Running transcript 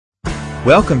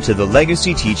Welcome to the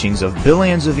legacy teachings of Bill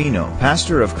Anzavino,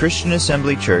 pastor of Christian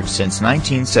Assembly Church since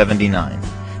 1979.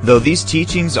 Though these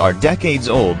teachings are decades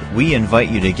old, we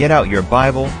invite you to get out your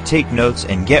Bible, take notes,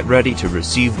 and get ready to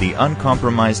receive the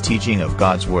uncompromised teaching of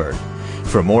God's Word.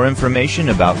 For more information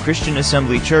about Christian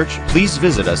Assembly Church, please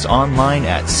visit us online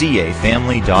at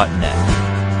cafamily.net.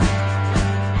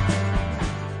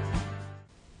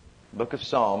 Book of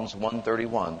Psalms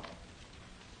 131.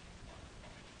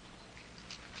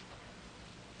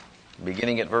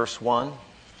 Beginning at verse 1.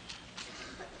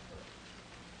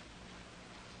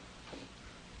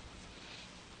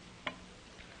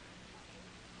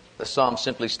 The psalm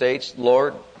simply states,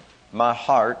 Lord, my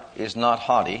heart is not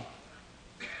haughty,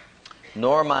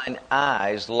 nor mine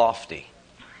eyes lofty.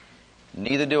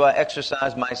 Neither do I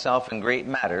exercise myself in great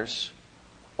matters,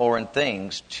 or in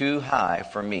things too high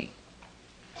for me.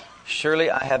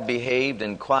 Surely I have behaved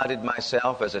and quieted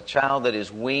myself as a child that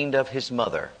is weaned of his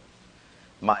mother.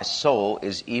 My soul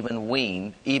is even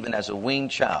weaned, even as a weaned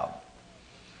child.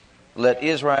 Let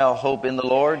Israel hope in the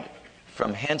Lord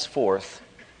from henceforth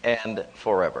and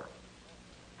forever.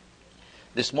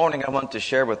 This morning I want to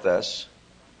share with us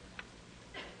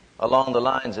along the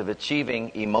lines of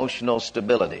achieving emotional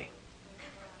stability.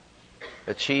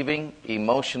 Achieving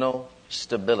emotional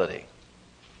stability.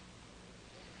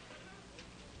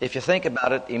 If you think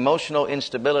about it, emotional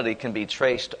instability can be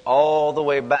traced all the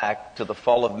way back to the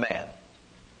fall of man.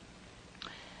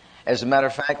 As a matter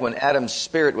of fact, when Adam's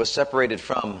spirit was separated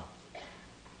from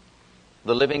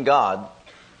the living God,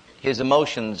 his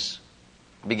emotions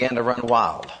began to run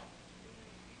wild.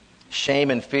 Shame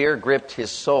and fear gripped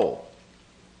his soul.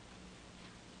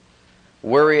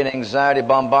 Worry and anxiety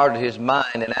bombarded his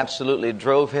mind and absolutely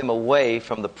drove him away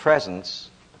from the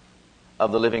presence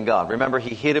of the living God. Remember,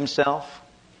 he hid himself.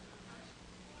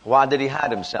 Why did he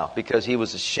hide himself? Because he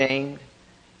was ashamed,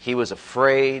 he was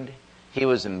afraid, he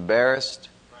was embarrassed.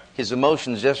 His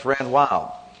emotions just ran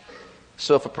wild.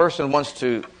 So if a person wants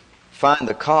to find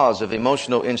the cause of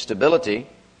emotional instability,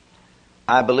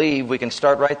 I believe we can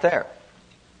start right there.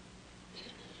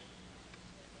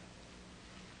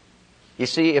 You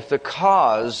see, if the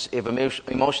cause of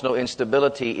emotional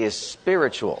instability is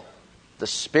spiritual, the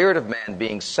spirit of man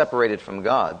being separated from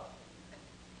God,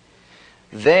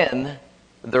 then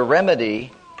the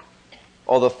remedy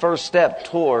or the first step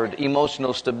toward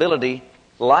emotional stability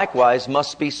likewise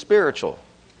must be spiritual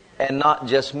and not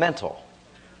just mental.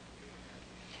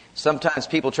 Sometimes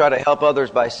people try to help others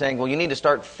by saying, well, you need to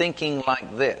start thinking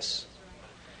like this.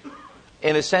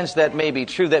 In a sense, that may be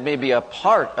true. That may be a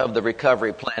part of the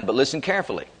recovery plan. But listen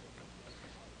carefully.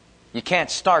 You can't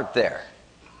start there.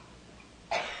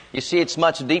 You see, it's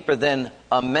much deeper than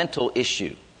a mental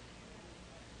issue.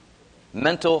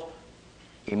 Mental,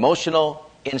 emotional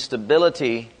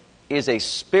instability is a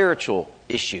spiritual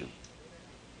issue.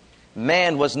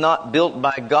 Man was not built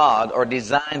by God or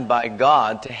designed by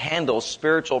God to handle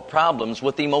spiritual problems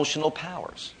with emotional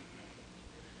powers.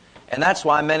 And that's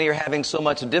why many are having so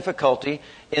much difficulty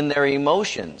in their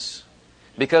emotions,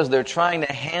 because they're trying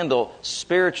to handle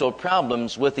spiritual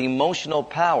problems with emotional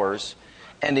powers,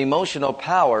 and emotional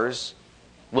powers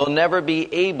will never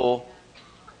be able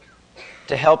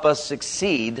to help us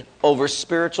succeed over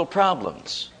spiritual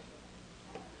problems.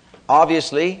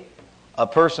 Obviously, a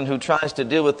person who tries to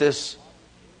deal with this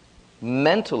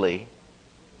mentally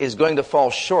is going to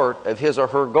fall short of his or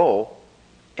her goal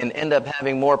and end up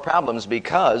having more problems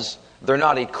because they're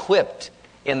not equipped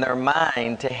in their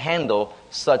mind to handle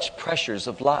such pressures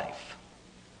of life.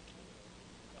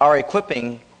 Our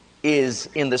equipping is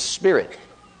in the spirit,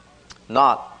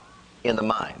 not in the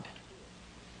mind.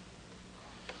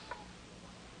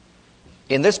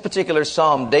 In this particular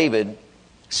psalm, David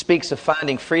speaks of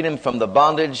finding freedom from the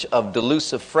bondage of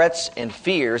delusive frets and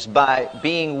fears by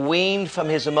being weaned from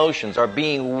his emotions, or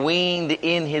being weaned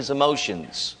in his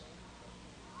emotions,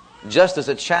 just as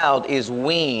a child is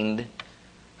weaned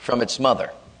from its mother.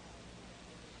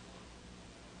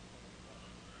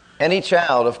 Any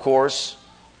child, of course,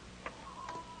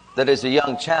 that is a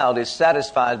young child is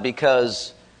satisfied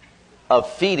because of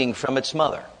feeding from its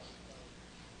mother.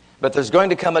 But there's going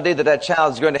to come a day that that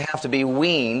child is going to have to be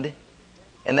weaned.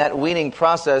 And that weaning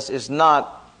process is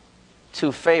not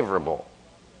too favorable.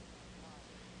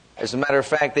 As a matter of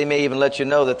fact, they may even let you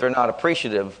know that they're not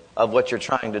appreciative of what you're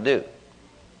trying to do.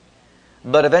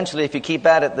 But eventually, if you keep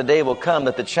at it, the day will come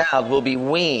that the child will be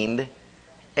weaned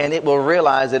and it will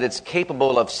realize that it's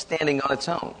capable of standing on its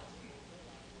own.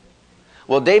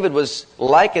 Well, David was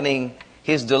likening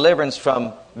his deliverance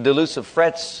from delusive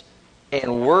frets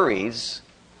and worries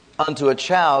unto a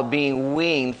child being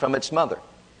weaned from its mother.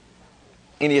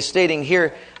 And he is stating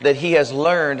here that he has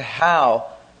learned how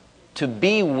to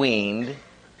be weaned,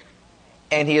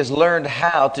 and he has learned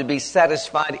how to be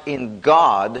satisfied in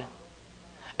God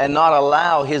and not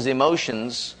allow his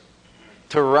emotions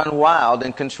to run wild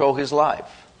and control his life.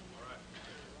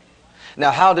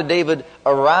 Now, how did David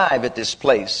arrive at this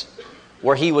place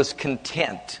where he was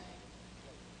content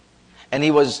and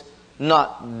he was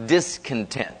not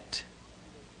discontent,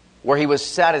 where he was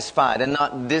satisfied and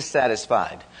not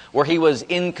dissatisfied, where he was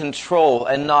in control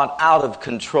and not out of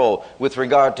control with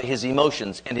regard to his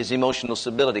emotions and his emotional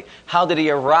stability? How did he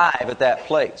arrive at that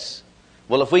place?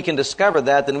 Well, if we can discover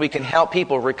that, then we can help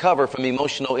people recover from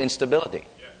emotional instability.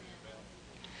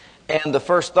 And the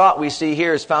first thought we see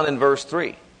here is found in verse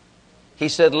 3. He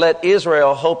said, "Let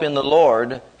Israel hope in the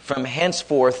Lord from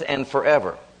henceforth and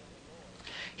forever."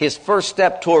 His first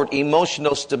step toward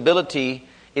emotional stability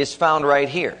is found right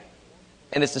here.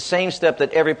 And it's the same step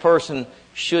that every person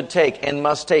should take and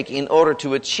must take in order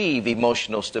to achieve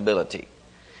emotional stability.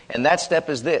 And that step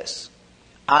is this: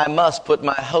 I must put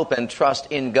my hope and trust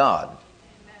in God.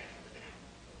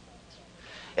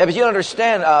 Yeah, but you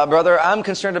understand, brother, I'm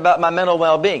concerned about my mental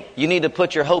well-being. You need to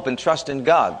put your hope and trust in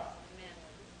God.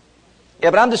 Yeah,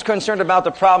 but I'm just concerned about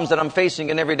the problems that I'm facing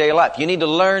in everyday life. You need to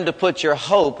learn to put your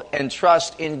hope and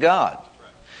trust in God.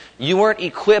 You weren't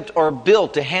equipped or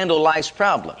built to handle life's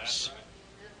problems.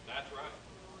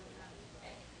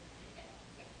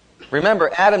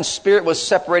 Remember, Adam's spirit was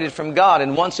separated from God,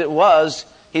 and once it was,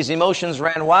 his emotions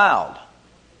ran wild.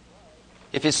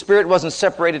 If his spirit wasn't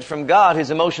separated from God,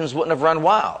 his emotions wouldn't have run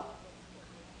wild.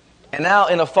 And now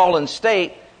in a fallen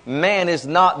state, man is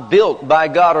not built by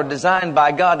God or designed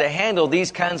by God to handle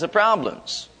these kinds of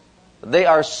problems. They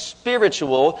are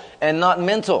spiritual and not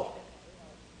mental.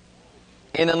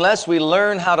 And unless we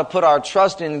learn how to put our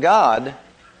trust in God,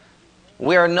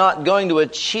 we are not going to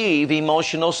achieve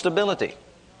emotional stability.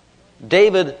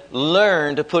 David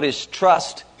learned to put his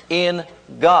trust in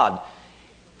God.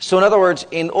 So in other words,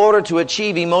 in order to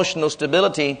achieve emotional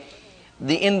stability,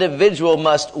 the individual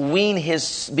must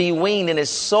be weaned in his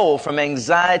soul from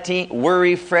anxiety,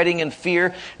 worry, fretting, and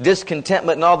fear,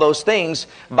 discontentment, and all those things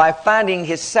by finding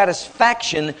his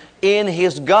satisfaction in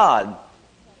his God.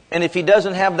 And if he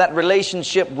doesn't have that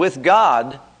relationship with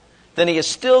God, then he is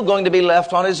still going to be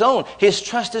left on his own. His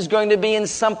trust is going to be in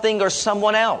something or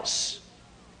someone else.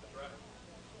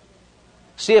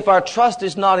 See, if our trust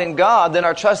is not in God, then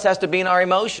our trust has to be in our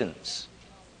emotions,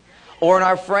 or in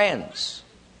our friends,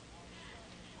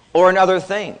 or in other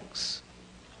things.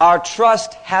 Our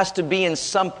trust has to be in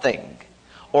something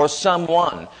or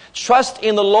someone. Trust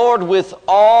in the Lord with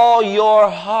all your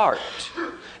heart,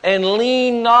 and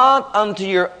lean not unto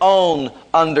your own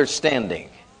understanding.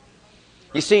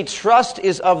 You see, trust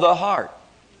is of the heart.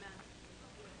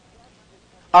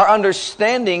 Our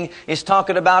understanding is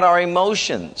talking about our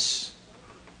emotions,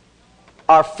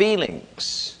 our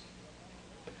feelings.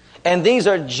 And these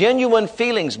are genuine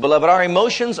feelings, beloved. Our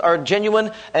emotions are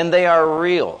genuine and they are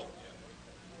real.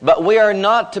 But we are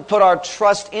not to put our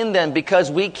trust in them because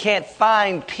we can't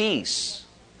find peace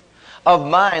of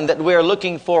mind that we are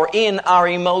looking for in our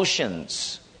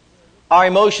emotions. Our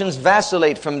emotions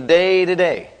vacillate from day to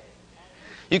day.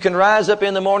 You can rise up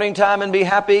in the morning time and be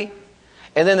happy,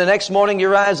 and then the next morning you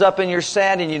rise up and you're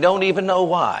sad and you don't even know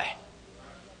why.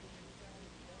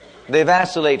 They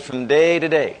vacillate from day to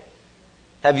day.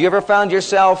 Have you ever found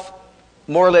yourself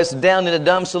more or less down in the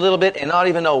dumps a little bit and not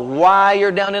even know why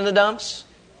you're down in the dumps?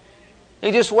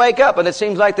 You just wake up and it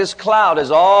seems like this cloud is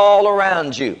all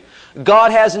around you.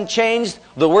 God hasn't changed,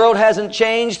 the world hasn't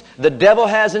changed, the devil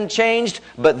hasn't changed,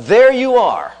 but there you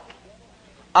are,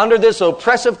 under this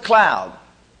oppressive cloud,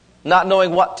 not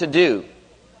knowing what to do.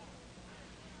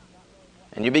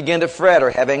 And you begin to fret or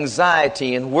have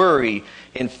anxiety and worry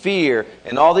and fear,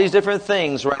 and all these different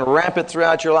things run rampant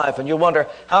throughout your life. And you wonder,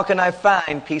 how can I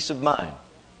find peace of mind?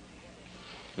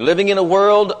 Living in a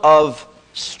world of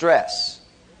stress.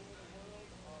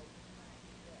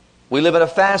 We live in a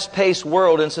fast-paced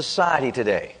world in society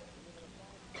today.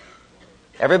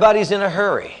 Everybody's in a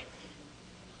hurry,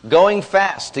 going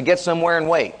fast to get somewhere and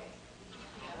wait.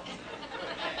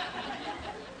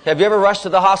 Have you ever rushed to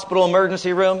the hospital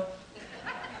emergency room?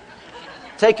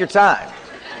 Take your time.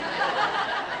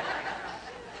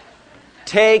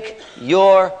 Take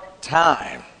your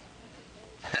time.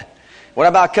 When I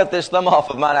about cut this thumb off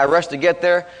of mine, I rushed to get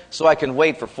there so I can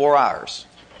wait for 4 hours.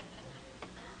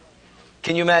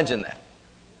 Can you imagine that?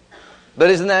 But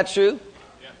isn't that true?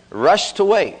 Yeah. Rush to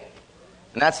wait.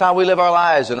 And that's how we live our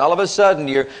lives. And all of a sudden,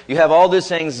 you have all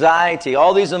this anxiety,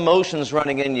 all these emotions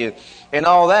running in you, and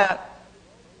all that.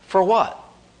 For what?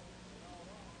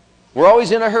 We're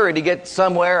always in a hurry to get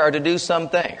somewhere or to do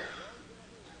something.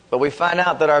 But we find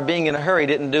out that our being in a hurry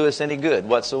didn't do us any good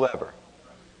whatsoever.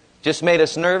 Just made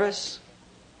us nervous,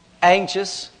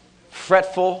 anxious,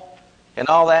 fretful, and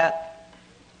all that.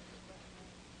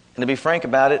 And to be frank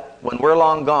about it, when we're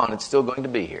long gone, it's still going to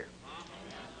be here.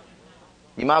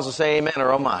 You might as well say amen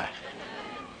or oh my.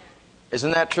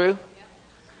 Isn't that true?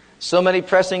 So many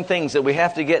pressing things that we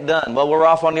have to get done. Well, we're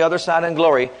off on the other side in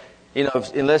glory,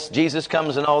 unless Jesus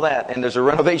comes and all that, and there's a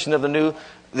renovation of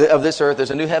this earth,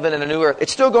 there's a new heaven and a new earth.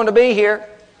 It's still going to be here.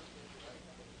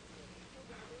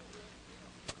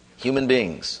 Human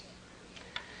beings.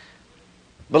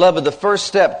 Beloved, the first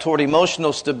step toward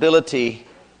emotional stability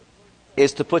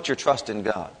is to put your trust in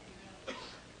God.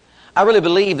 I really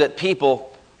believe that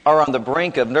people are on the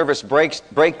brink of nervous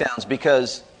breakdowns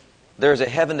because there's a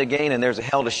heaven to gain and there's a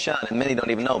hell to shun, and many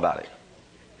don't even know about it.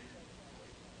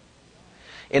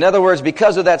 In other words,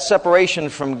 because of that separation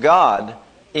from God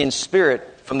in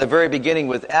spirit from the very beginning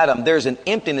with Adam, there's an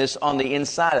emptiness on the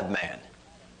inside of man,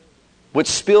 which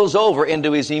spills over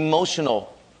into his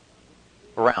emotional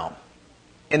realm.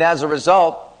 And as a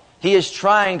result, he is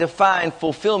trying to find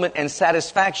fulfillment and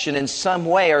satisfaction in some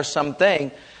way or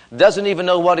something, doesn't even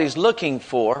know what he's looking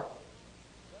for,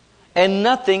 and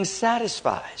nothing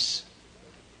satisfies.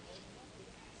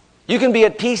 You can be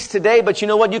at peace today, but you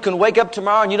know what? You can wake up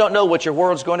tomorrow and you don't know what your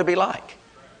world's going to be like.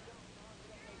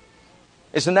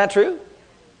 Isn't that true?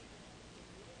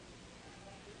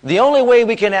 The only way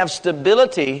we can have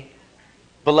stability,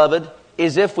 beloved,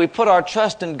 is if we put our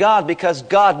trust in God, because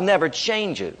God never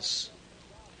changes.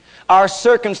 Our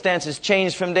circumstances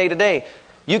change from day to day.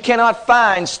 You cannot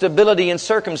find stability in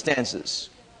circumstances.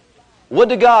 Would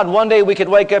to God one day we could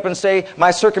wake up and say,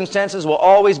 my circumstances will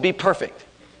always be perfect.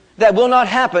 That will not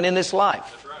happen in this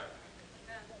life.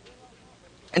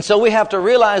 And so we have to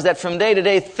realize that from day to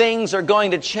day things are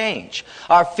going to change.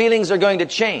 Our feelings are going to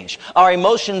change. Our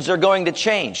emotions are going to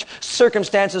change.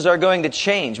 Circumstances are going to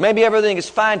change. Maybe everything is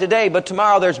fine today, but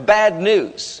tomorrow there's bad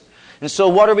news. And so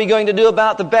what are we going to do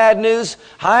about the bad news?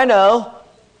 I know.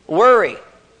 Worry.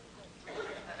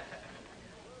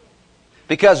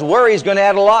 Because worry is going to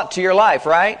add a lot to your life,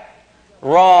 right?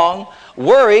 Wrong.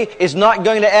 Worry is not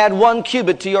going to add 1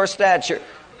 cubit to your stature.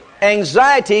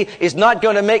 Anxiety is not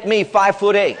going to make me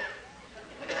 5'8".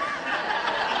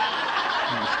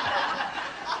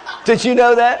 Did you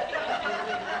know that?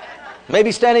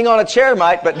 Maybe standing on a chair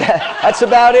might, but that's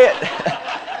about it.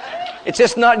 It's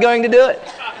just not going to do it.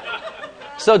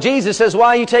 So Jesus says, why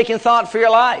are you taking thought for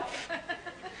your life?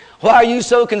 Why are you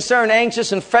so concerned,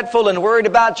 anxious, and fretful, and worried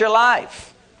about your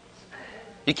life?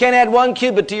 You can't add 1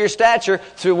 cubit to your stature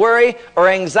through worry or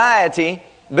anxiety,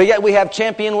 but yet we have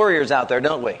champion warriors out there,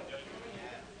 don't we?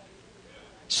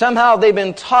 Somehow they've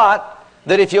been taught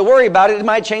that if you worry about it, it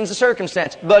might change the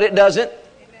circumstance, but it doesn't.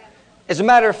 As a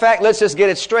matter of fact, let's just get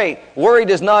it straight. Worry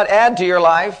does not add to your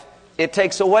life, it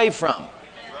takes away from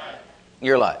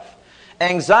your life.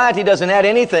 Anxiety doesn't add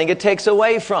anything, it takes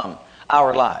away from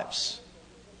our lives.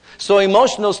 So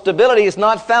emotional stability is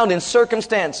not found in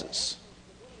circumstances.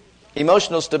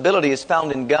 Emotional stability is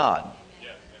found in God.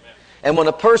 And when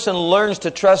a person learns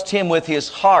to trust Him with his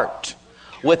heart,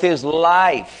 with his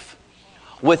life,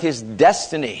 with his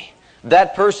destiny,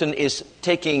 that person is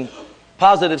taking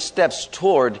positive steps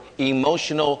toward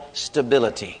emotional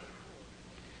stability.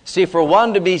 See, for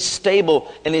one to be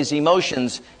stable in his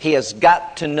emotions, he has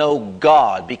got to know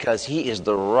God, because He is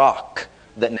the rock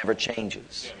that never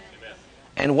changes.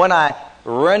 And when I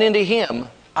run into Him,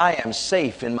 I am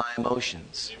safe in my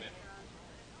emotions.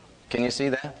 Can you see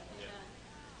that?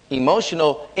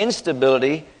 Emotional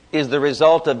instability is the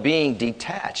result of being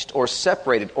detached or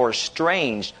separated or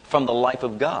estranged from the life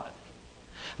of God.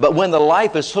 But when the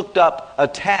life is hooked up,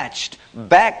 attached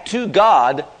back to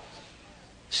God,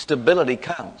 stability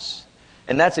comes.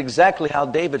 And that's exactly how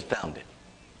David found it.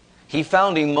 He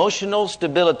found emotional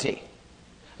stability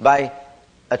by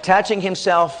attaching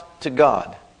himself to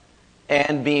God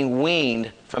and being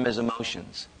weaned from his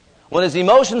emotions. When his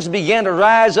emotions began to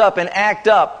rise up and act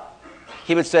up,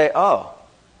 he would say, oh,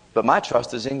 but my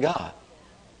trust is in God.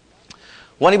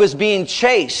 When he was being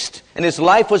chased and his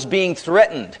life was being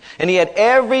threatened and he had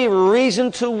every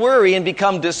reason to worry and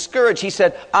become discouraged, he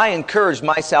said, I encourage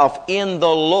myself in the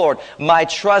Lord. My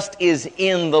trust is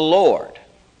in the Lord.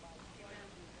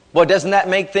 Boy, doesn't that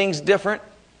make things different?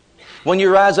 When you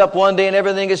rise up one day and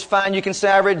everything is fine, you can say,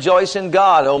 I rejoice in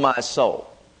God, O my soul.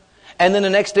 And then the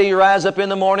next day you rise up in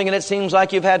the morning and it seems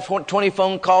like you've had 20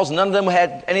 phone calls. None of them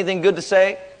had anything good to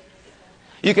say.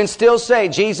 You can still say,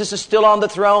 Jesus is still on the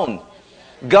throne.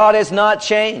 God has not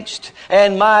changed,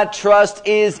 and my trust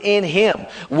is in Him.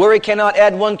 Worry cannot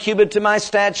add 1 cubit to my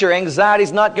stature. Anxiety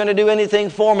is not going to do anything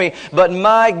for me. But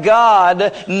my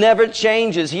God never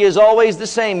changes. He is always the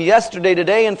same, yesterday,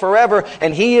 today, and forever.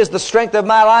 And He is the strength of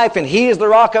my life, and He is the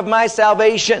rock of my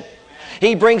salvation.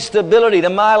 He brings stability to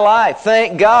my life.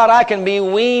 Thank God I can be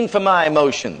weaned from my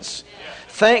emotions.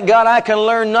 Thank God I can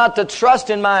learn not to trust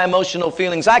in my emotional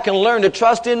feelings. I can learn to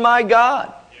trust in my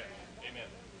God.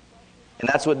 And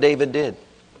that's what David did.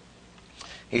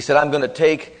 He said, I'm going to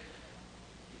take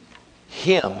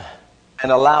Him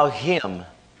and allow Him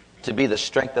to be the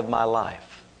strength of my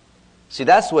life. See,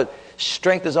 that's what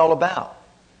strength is all about.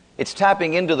 It's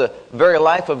tapping into the very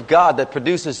life of God that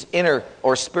produces inner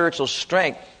or spiritual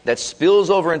strength that spills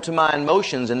over into my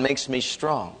emotions and makes me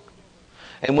strong.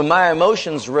 And when my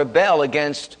emotions rebel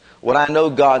against what I know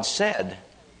God said,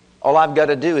 all I've got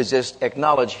to do is just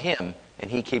acknowledge Him, and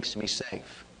He keeps me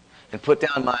safe. And put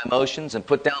down my emotions and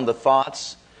put down the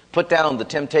thoughts, put down the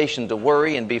temptation to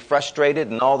worry and be frustrated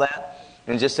and all that,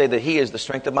 and just say that He is the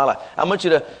strength of my life. I want you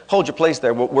to hold your place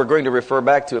there. We're going to refer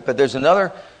back to it, but there's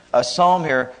another psalm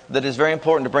here that is very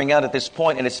important to bring out at this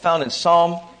point, and it's found in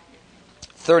Psalm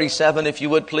 37, if you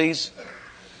would please.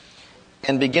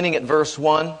 And beginning at verse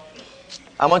 1,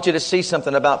 I want you to see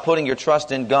something about putting your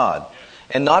trust in God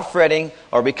and not fretting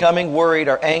or becoming worried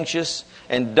or anxious.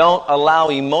 And don't allow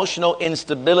emotional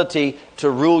instability to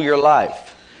rule your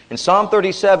life. In Psalm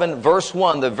 37, verse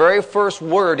 1, the very first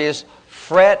word is,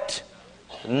 fret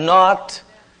not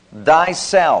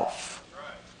thyself.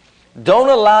 Don't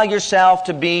allow yourself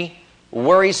to be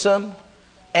worrisome,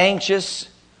 anxious,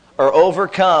 or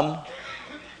overcome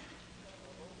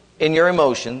in your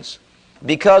emotions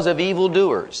because of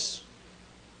evildoers.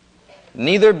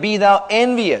 Neither be thou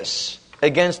envious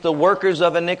against the workers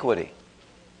of iniquity.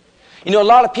 You know, a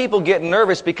lot of people get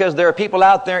nervous because there are people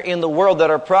out there in the world that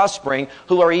are prospering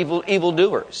who are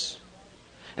evildoers.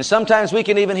 And sometimes we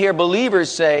can even hear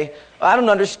believers say, I don't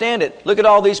understand it. Look at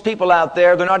all these people out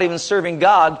there. They're not even serving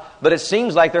God, but it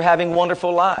seems like they're having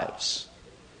wonderful lives.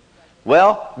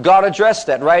 Well, God addressed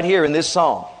that right here in this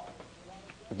psalm.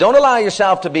 Don't allow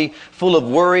yourself to be full of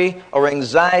worry or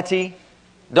anxiety.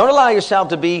 Don't allow yourself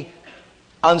to be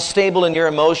unstable in your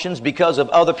emotions because of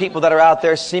other people that are out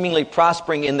there seemingly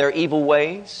prospering in their evil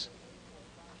ways.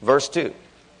 Verse 2.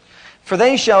 For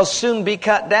they shall soon be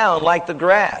cut down like the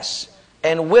grass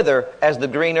and wither as the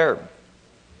green herb.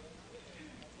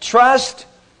 Trust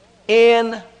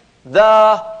in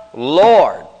the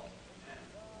Lord.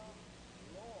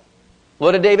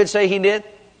 What did David say he did?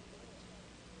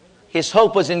 His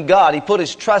hope was in God. He put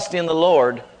his trust in the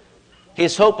Lord.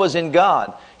 His hope was in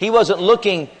God. He wasn't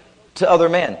looking to other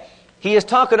men. He is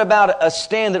talking about a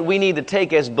stand that we need to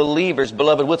take as believers,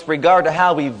 beloved, with regard to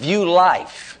how we view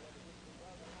life.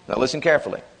 Now listen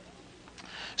carefully.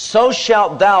 So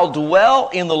shalt thou dwell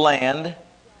in the land,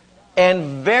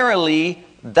 and verily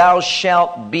thou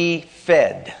shalt be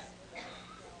fed.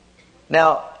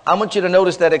 Now, I want you to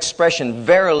notice that expression,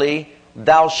 verily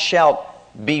thou shalt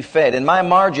be fed. In my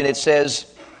margin it says,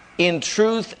 in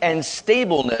truth and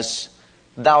stableness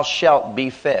thou shalt be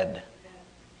fed.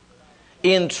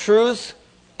 In truth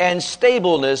and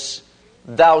stableness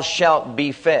thou shalt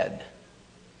be fed.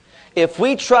 If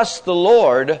we trust the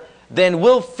Lord, then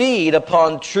we'll feed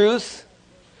upon truth,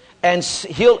 and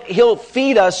He'll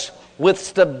feed us with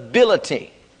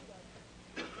stability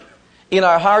in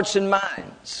our hearts and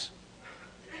minds.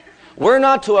 We're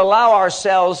not to allow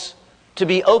ourselves to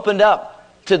be opened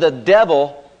up to the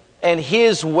devil and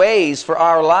his ways for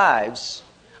our lives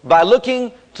by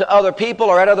looking to other people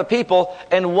or at other people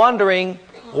and wondering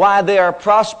why they are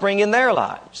prospering in their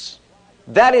lives.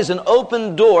 That is an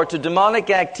open door to demonic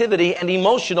activity and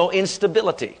emotional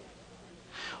instability.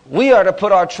 We are to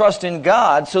put our trust in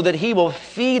God so that He will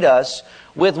feed us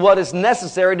with what is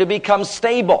necessary to become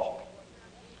stable.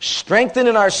 Strengthened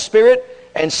in our spirit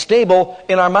and stable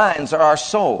in our minds or our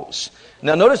souls.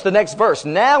 Now notice the next verse.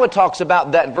 Now it talks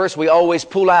about that verse we always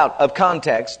pull out of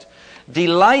context.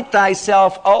 Delight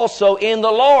thyself also in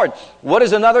the Lord. What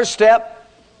is another step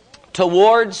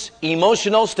towards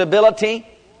emotional stability?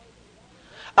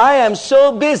 I am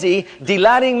so busy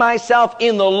delighting myself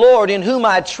in the Lord, in whom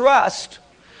I trust,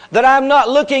 that I'm not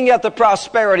looking at the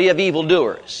prosperity of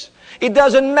evildoers. It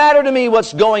doesn't matter to me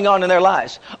what's going on in their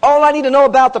lives. All I need to know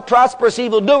about the prosperous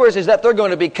evildoers is that they're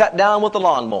going to be cut down with the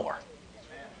lawnmower.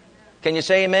 Can you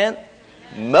say amen?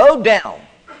 Mowed down.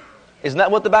 Isn't that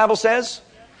what the Bible says?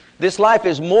 This life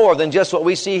is more than just what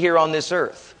we see here on this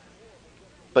earth.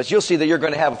 But you'll see that you're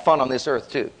going to have fun on this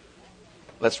earth too.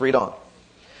 Let's read on.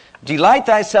 Delight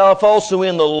thyself also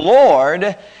in the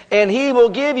Lord, and He will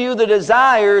give you the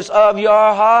desires of your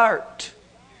heart.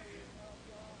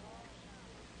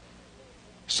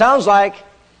 Sounds like,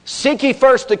 seek ye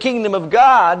first the kingdom of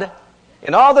God,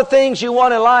 and all the things you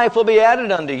want in life will be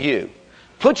added unto you.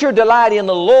 Put your delight in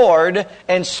the Lord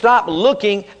and stop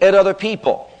looking at other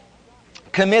people.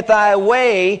 Commit thy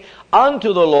way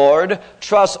unto the Lord.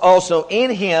 Trust also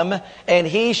in Him, and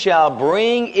He shall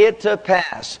bring it to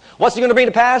pass. What's He going to bring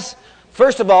to pass?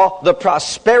 First of all, the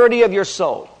prosperity of your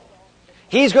soul.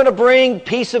 He's going to bring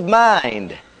peace of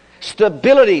mind,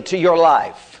 stability to your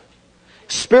life,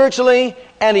 spiritually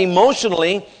and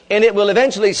emotionally, and it will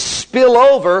eventually spill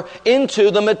over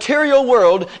into the material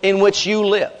world in which you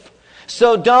live.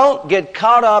 So don't get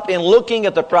caught up in looking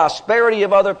at the prosperity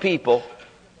of other people,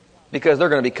 because they're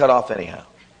going to be cut off anyhow.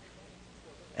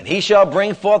 And He shall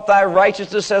bring forth thy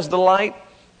righteousness as the light,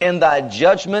 and thy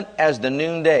judgment as the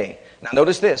noonday. Now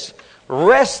notice this.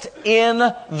 Rest in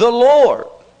the Lord,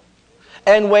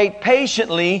 and wait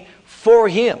patiently for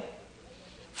Him.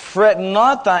 Fret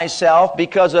not thyself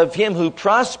because of him who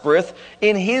prospereth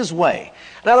in his way.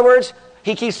 In other words,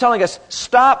 he keeps telling us,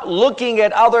 stop looking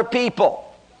at other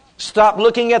people. Stop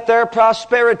looking at their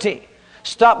prosperity.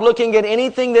 Stop looking at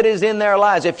anything that is in their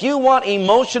lives. If you want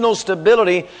emotional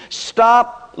stability,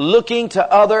 stop looking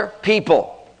to other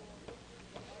people.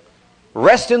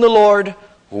 Rest in the Lord,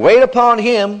 wait upon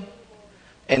Him,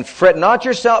 and fret not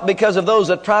yourself because of those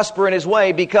that prosper in his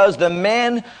way, because the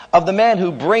man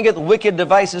who bringeth wicked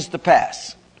devices to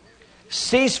pass.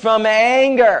 Cease from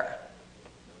anger.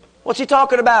 What's he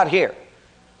talking about here?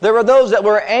 There were those that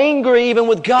were angry even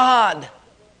with God.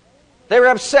 They were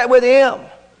upset with Him.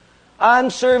 I'm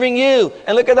serving you.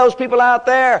 And look at those people out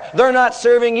there. They're not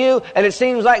serving you. And it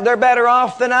seems like they're better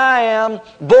off than I am.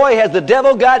 Boy, has the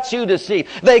devil got you deceived.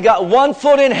 They got one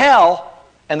foot in hell,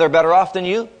 and they're better off than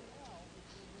you.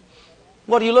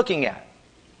 What are you looking at?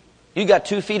 You got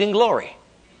 2 feet in glory.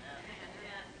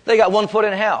 They got 1 foot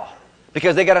in hell.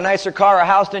 Because they got a nicer car or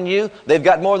house than you. They've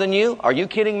got more than you. Are you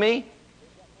kidding me?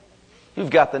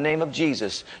 You've got the name of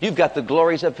Jesus. You've got the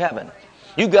glories of heaven.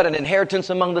 You've got an inheritance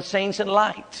among the saints in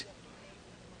light.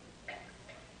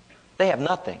 They have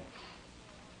nothing.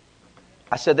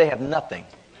 I said they have nothing.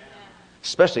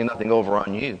 Especially nothing over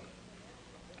on you.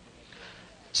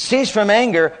 Cease from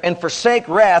anger and forsake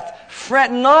wrath.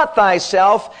 Fret not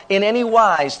thyself in any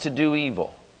wise to do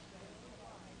evil.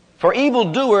 For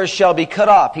evildoers shall be cut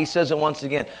off. He says it once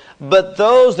again. But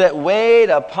those that wait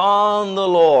upon the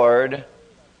Lord,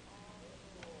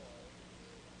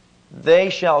 they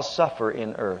shall suffer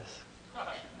in earth.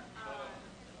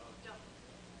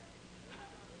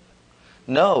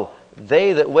 No,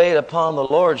 they that wait upon the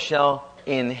Lord shall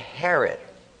inherit.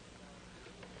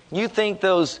 You think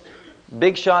those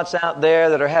big shots out there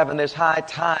that are having this high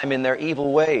time in their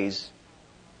evil ways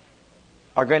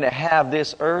are going to have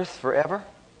this earth forever?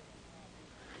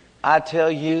 I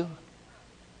tell you,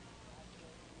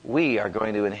 we are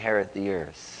going to inherit the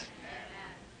earth.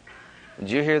 Did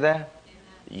you hear that?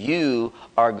 You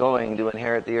are going to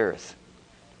inherit the earth.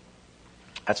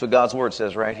 That's what God's Word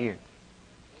says right here.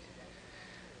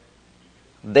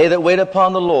 They that wait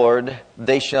upon the Lord,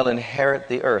 they shall inherit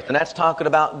the earth. And that's talking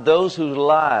about those whose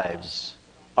lives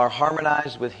are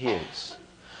harmonized with His.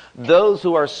 Those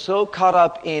who are so caught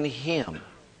up in Him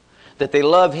that they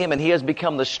love Him and He has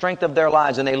become the strength of their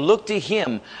lives, and they look to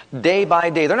Him day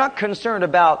by day. They're not concerned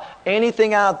about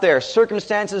anything out there.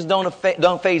 Circumstances don't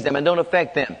faze them and don't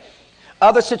affect them.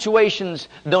 Other situations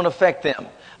don't affect them.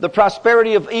 The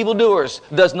prosperity of evildoers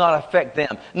does not affect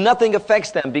them. Nothing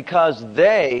affects them because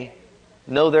they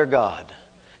know their God,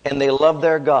 and they love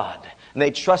their God, and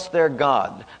they trust their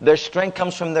God. Their strength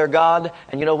comes from their God,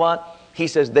 and you know what? He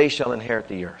says they shall inherit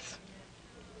the earth.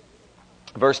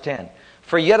 Verse 10.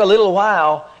 For yet a little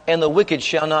while, and the wicked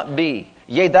shall not be.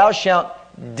 Yea, thou shalt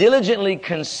diligently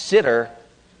consider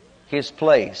his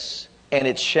place, and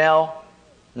it shall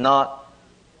not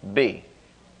be.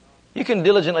 You can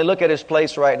diligently look at his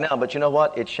place right now, but you know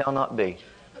what? It shall not be.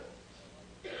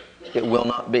 It will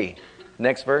not be.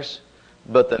 Next verse.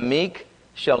 But the meek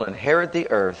shall inherit the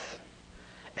earth,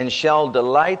 and shall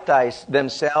delight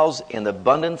themselves in the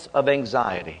abundance of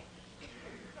anxiety.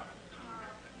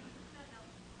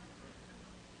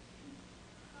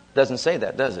 Doesn't say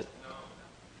that, does it?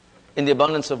 In the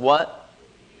abundance of what?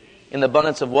 In the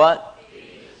abundance of what?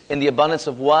 In the abundance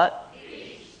of what?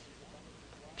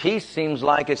 Peace seems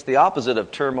like it's the opposite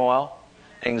of turmoil,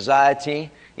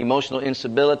 anxiety, emotional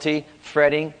instability,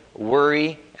 fretting,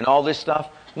 worry, and all this stuff.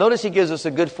 Notice he gives us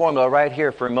a good formula right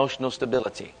here for emotional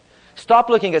stability. Stop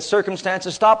looking at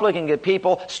circumstances. Stop looking at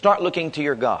people. Start looking to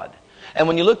your God. And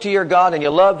when you look to your God and you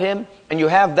love Him and you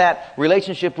have that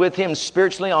relationship with Him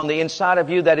spiritually on the inside of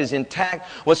you that is intact,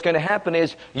 what's going to happen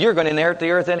is you're going to inherit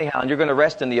the earth anyhow and you're going to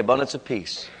rest in the abundance of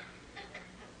peace.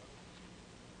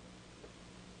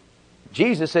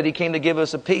 Jesus said He came to give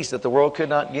us a peace that the world could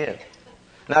not give.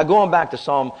 Now going back to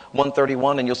Psalm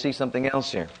 131 and you'll see something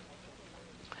else here.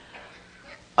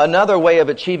 Another way of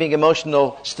achieving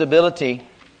emotional stability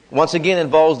once again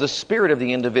involves the spirit of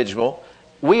the individual.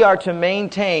 We are to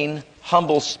maintain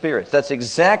humble spirits. That's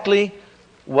exactly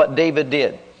what David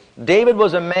did. David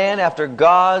was a man after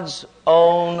God's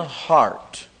own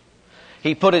heart.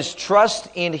 He put his trust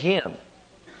in Him.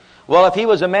 Well, if he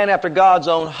was a man after God's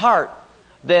own heart,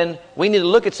 then we need to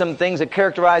look at some things that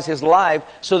characterize his life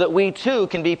so that we too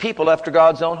can be people after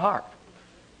God's own heart.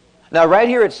 Now right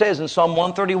here it says in Psalm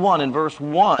 131 in verse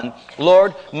 1,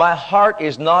 Lord, my heart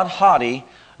is not haughty,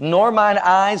 nor mine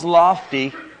eyes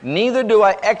lofty, neither do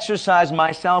I exercise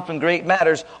myself in great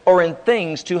matters or in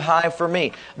things too high for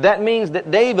me. That means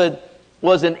that David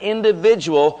was an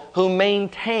individual who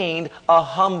maintained a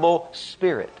humble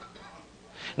spirit.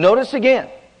 Notice again,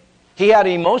 he had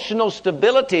emotional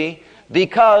stability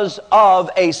because of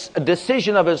a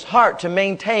decision of his heart to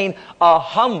maintain a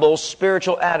humble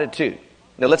spiritual attitude.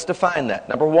 Now let's define that.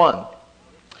 Number one,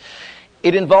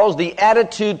 it involves the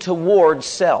attitude toward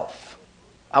self.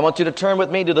 I want you to turn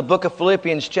with me to the book of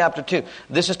Philippians chapter 2.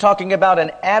 This is talking about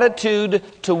an attitude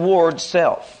toward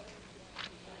self.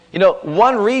 You know,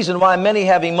 one reason why many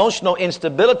have emotional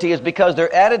instability is because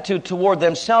their attitude toward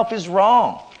themselves is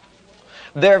wrong.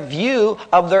 Their view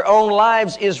of their own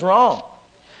lives is wrong.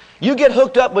 You get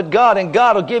hooked up with God and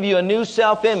God will give you a new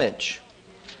self-image.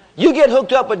 You get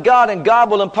hooked up with God and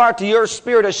God will impart to your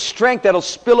spirit a strength that will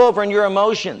spill over in your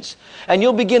emotions. And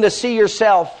you'll begin to see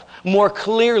yourself more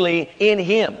clearly in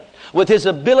Him, with His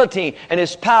ability and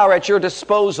His power at your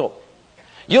disposal.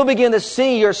 You'll begin to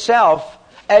see yourself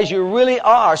as you really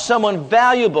are, someone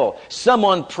valuable,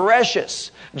 someone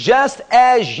precious, just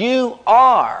as you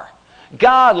are.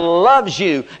 God loves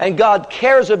you and God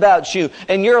cares about you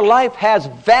and your life has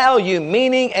value,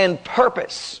 meaning and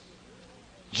purpose.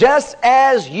 Just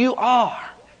as you are.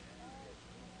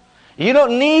 You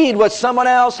don't need what someone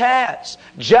else has.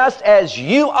 Just as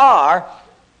you are,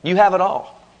 you have it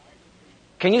all.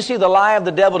 Can you see the lie of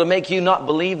the devil to make you not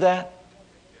believe that?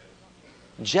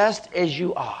 Just as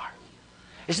you are.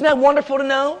 Isn't that wonderful to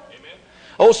know? Amen.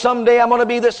 Oh, someday I'm going to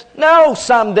be this. No,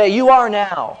 someday. You are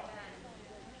now.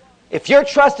 If your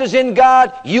trust is in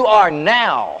God, you are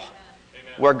now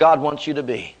where God wants you to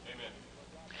be. Amen.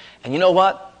 And you know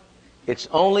what? It's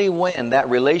only when that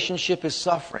relationship is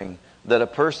suffering that a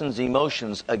person's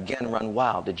emotions again run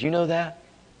wild. Did you know that?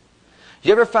 Do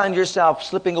you ever find yourself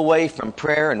slipping away from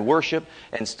prayer and worship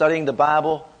and studying the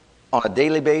Bible on a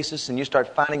daily basis and you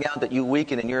start finding out that you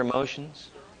weaken in your emotions?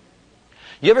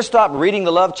 You ever stop reading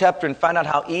the love chapter and find out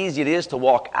how easy it is to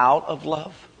walk out of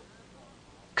love?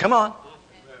 Come on.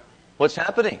 What's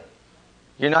happening?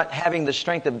 You're not having the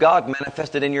strength of God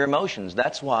manifested in your emotions.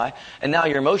 That's why. And now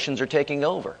your emotions are taking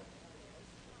over.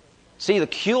 See, the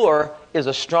cure is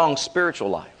a strong spiritual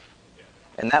life.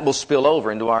 And that will spill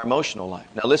over into our emotional life.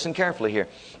 Now listen carefully here.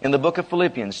 In the book of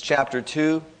Philippians chapter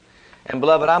 2, and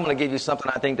beloved, I'm going to give you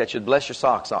something I think that should bless your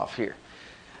socks off here.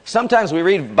 Sometimes we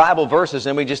read Bible verses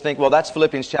and we just think, well, that's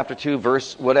Philippians chapter 2,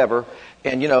 verse whatever.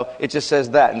 And, you know, it just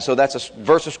says that. And so that's a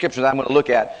verse of Scripture that I'm going to look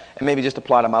at and maybe just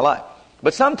apply to my life.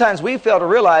 But sometimes we fail to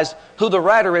realize who the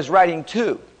writer is writing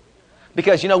to.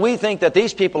 Because, you know, we think that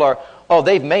these people are, oh,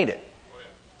 they've made it.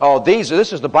 Oh, this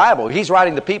is the Bible. He's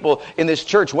writing to people in this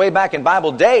church way back in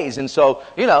Bible days. And so,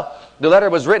 you know, the letter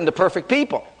was written to perfect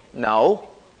people. No,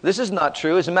 this is not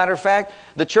true. As a matter of fact,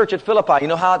 the church at Philippi, you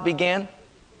know how it began?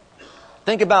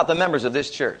 Think about the members of this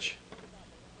church.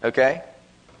 Okay?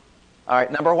 All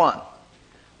right, number one.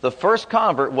 The first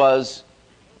convert was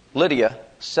Lydia,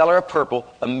 seller of purple,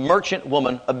 a merchant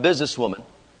woman, a businesswoman.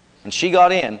 And she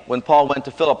got in when Paul went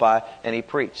to Philippi and he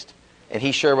preached. And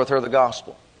he shared with her the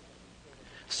gospel.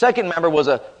 Second member was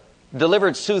a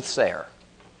delivered soothsayer,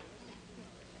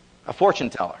 a fortune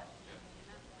teller,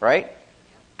 right?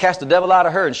 Cast the devil out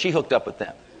of her and she hooked up with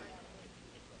them.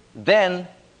 Then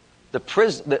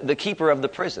the keeper of the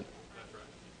prison,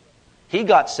 he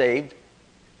got saved,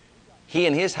 he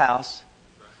and his house,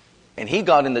 and he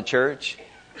got in the church,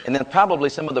 and then probably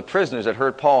some of the prisoners that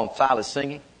heard Paul and Silas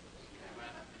singing.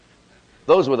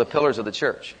 Those were the pillars of the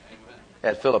church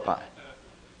at Philippi.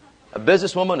 A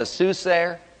businesswoman, a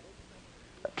soothsayer,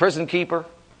 a prison keeper,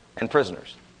 and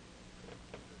prisoners.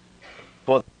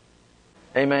 Boy,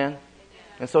 amen?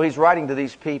 And so he's writing to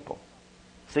these people.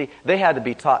 See, they had to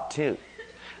be taught too.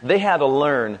 They had to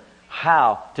learn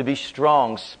how to be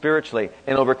strong spiritually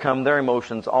and overcome their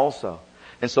emotions also.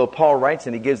 And so Paul writes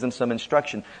and he gives them some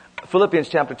instruction. Philippians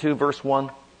chapter 2, verse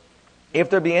 1. If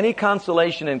there be any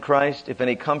consolation in Christ, if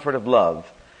any comfort of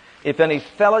love, if any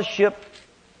fellowship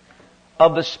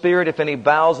of the Spirit, if any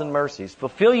vows and mercies,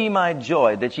 fulfill ye my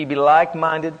joy, that ye be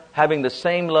like-minded, having the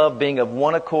same love, being of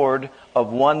one accord,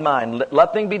 of one mind. Let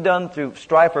nothing be done through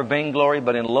strife or vainglory,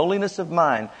 but in lowliness of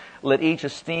mind, let each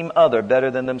esteem other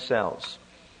better than themselves.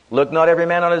 Look not every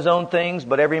man on his own things,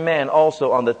 but every man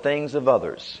also on the things of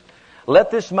others.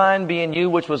 Let this mind be in you,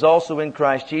 which was also in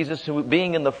Christ Jesus, who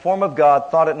being in the form of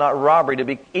God, thought it not robbery to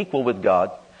be equal with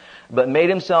God, but made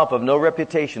himself of no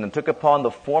reputation, and took upon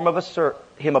the form of a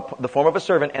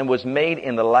servant, and was made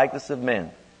in the likeness of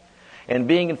men. And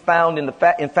being found in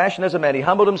fashion as a man, he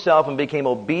humbled himself and became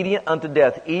obedient unto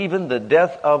death, even the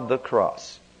death of the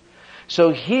cross.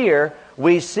 So here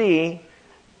we see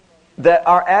that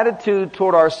our attitude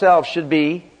toward ourselves should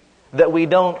be that we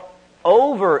don't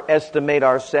overestimate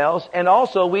ourselves, and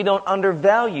also we don't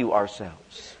undervalue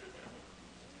ourselves.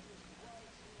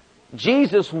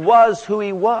 Jesus was who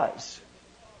He was.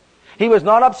 He was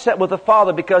not upset with the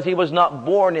Father because He was not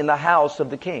born in the house of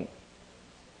the King.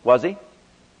 Was He?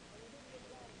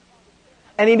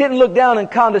 And He didn't look down and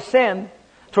condescend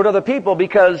toward other people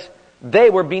because they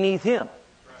were beneath Him.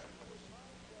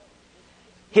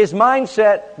 His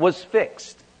mindset was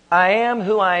fixed. I am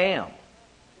who I am.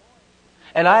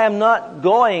 And I am not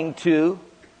going to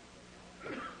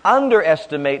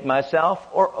underestimate myself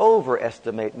or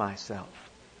overestimate myself.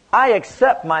 I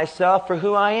accept myself for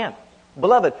who I am.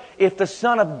 Beloved, if the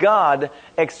Son of God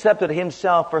accepted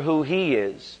Himself for who He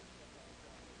is,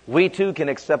 we too can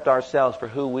accept ourselves for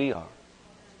who we are.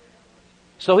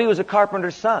 So He was a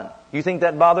carpenter's son. You think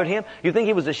that bothered Him? You think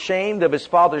He was ashamed of His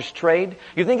father's trade?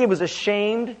 You think He was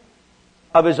ashamed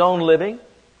of His own living?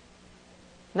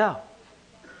 No.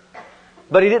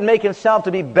 But He didn't make Himself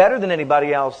to be better than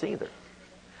anybody else either.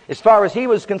 As far as He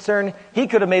was concerned, He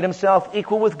could have made Himself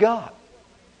equal with God.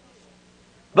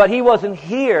 But He wasn't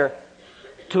here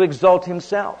to exalt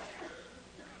Himself.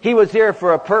 He was here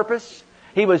for a purpose.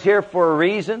 He was here for a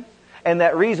reason. And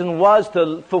that reason was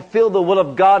to fulfill the will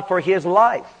of God for His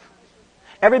life.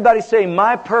 Everybody say,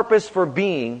 my purpose for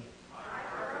being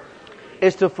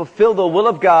is to fulfill the will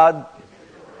of God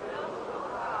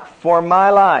for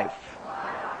my life.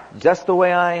 Just the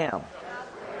way I am.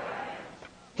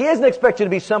 He doesn't expect you to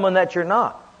be someone that you're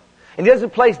not. And He doesn't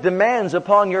place demands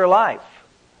upon your life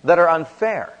that are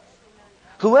unfair.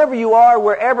 Whoever you are,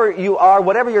 wherever you are,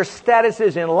 whatever your status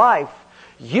is in life,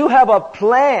 you have a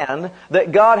plan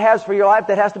that God has for your life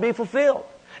that has to be fulfilled.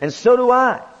 And so do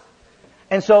I.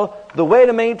 And so the way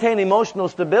to maintain emotional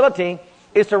stability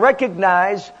is to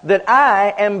recognize that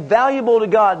I am valuable to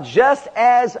God just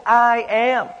as I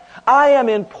am. I am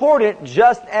important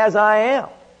just as I am.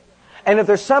 And if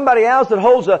there's somebody else that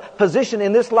holds a position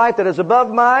in this life that is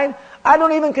above mine, I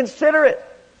don't even consider it.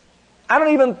 I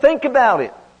don't even think about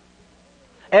it.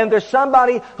 And if there's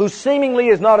somebody who seemingly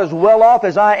is not as well off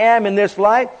as I am in this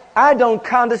life, I don't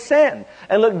condescend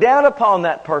and look down upon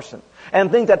that person and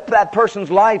think that that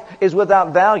person's life is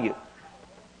without value.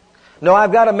 No,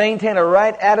 I've got to maintain a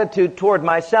right attitude toward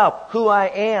myself, who I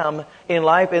am in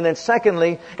life. And then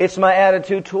secondly, it's my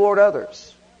attitude toward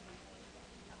others.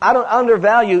 I don't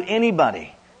undervalue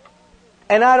anybody.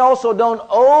 And I also don't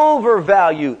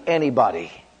overvalue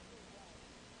anybody.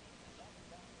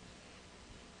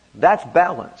 That's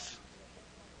balance.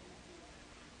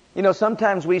 You know,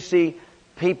 sometimes we see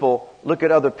people look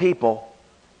at other people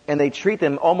and they treat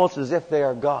them almost as if they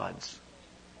are gods.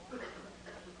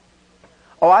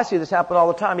 Oh, I see this happen all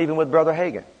the time, even with Brother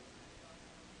Hagin.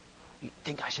 You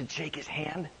think I should shake his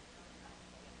hand?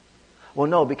 Well,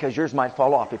 no, because yours might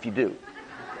fall off if you do.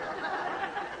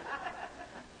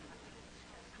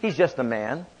 He's just a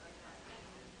man.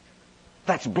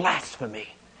 That's blasphemy.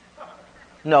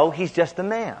 No, he's just a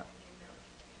man.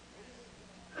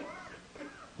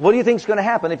 What do you think is going to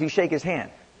happen if you shake his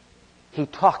hand? He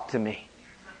talked to me.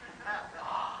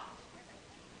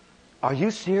 Are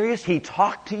you serious? He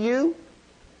talked to you?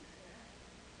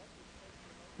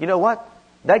 You know what?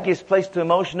 That gives place to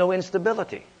emotional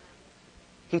instability.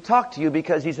 He talked to you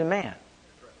because he's a man.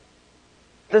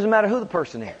 It doesn't matter who the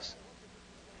person is.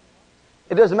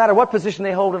 It doesn't matter what position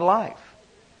they hold in life.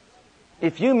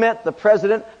 If you met the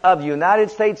President of the United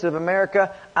States of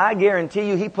America, I guarantee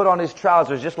you he put on his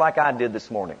trousers just like I did this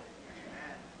morning.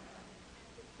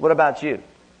 What about you?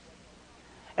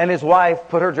 And his wife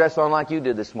put her dress on like you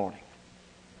did this morning.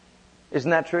 Isn't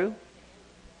that true?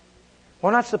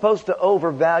 We're not supposed to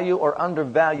overvalue or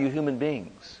undervalue human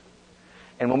beings.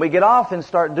 And when we get off and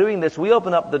start doing this, we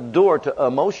open up the door to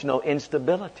emotional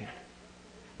instability.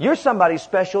 You're somebody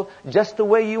special just the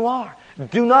way you are.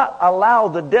 Do not allow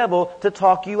the devil to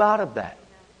talk you out of that.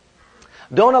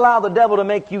 Don't allow the devil to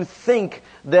make you think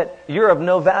that you're of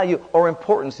no value or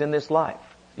importance in this life.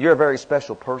 You're a very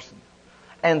special person.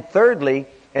 And thirdly,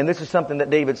 and this is something that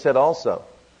David said also,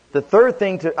 the third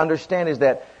thing to understand is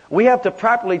that we have to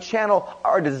properly channel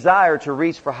our desire to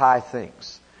reach for high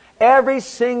things. Every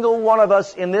single one of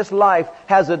us in this life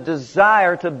has a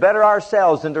desire to better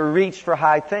ourselves and to reach for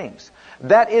high things.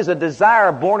 That is a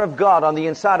desire born of God on the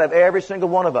inside of every single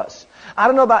one of us. I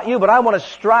don't know about you, but I want to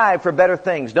strive for better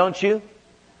things, don't you?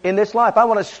 In this life, I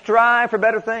want to strive for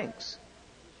better things.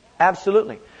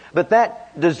 Absolutely. But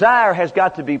that desire has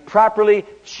got to be properly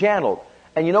channeled.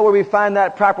 And you know where we find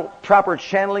that proper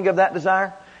channeling of that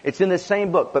desire? It's in this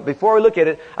same book. But before we look at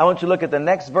it, I want you to look at the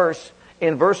next verse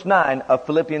in verse 9 of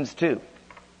Philippians 2.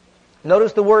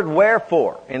 Notice the word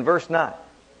wherefore in verse 9.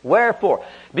 Wherefore?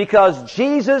 Because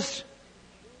Jesus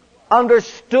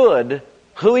understood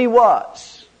who He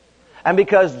was. And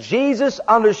because Jesus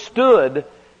understood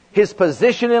His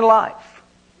position in life.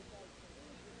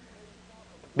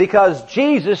 Because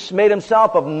Jesus made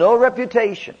Himself of no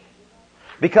reputation.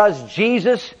 Because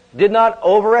Jesus did not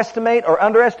overestimate or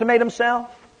underestimate Himself.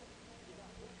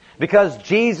 Because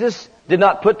Jesus did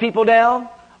not put people down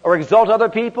or exalt other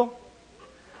people.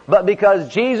 But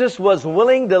because Jesus was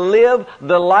willing to live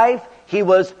the life He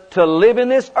was to live in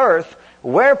this earth,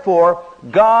 wherefore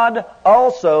God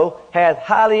also hath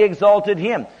highly exalted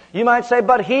Him. You might say,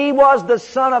 but He was the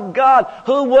Son of God.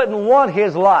 Who wouldn't want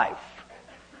His life?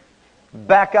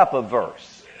 Back up a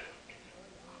verse.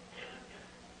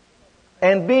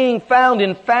 And being found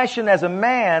in fashion as a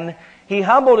man, He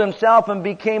humbled Himself and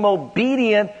became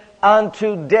obedient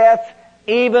unto death,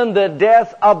 even the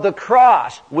death of the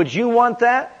cross. Would you want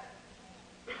that?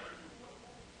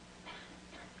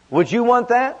 Would you want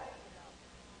that?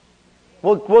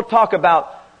 We'll talk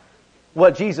about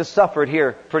what Jesus suffered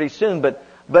here pretty soon,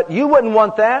 but you wouldn't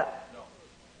want that?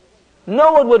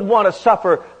 No one would want to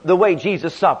suffer the way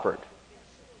Jesus suffered.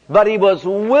 But He was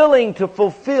willing to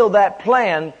fulfill that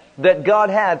plan that God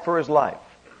had for His life.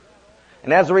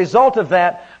 And as a result of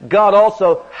that, God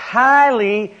also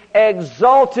highly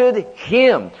exalted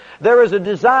Him. There is a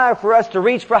desire for us to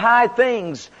reach for high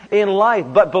things in life,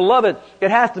 but beloved, it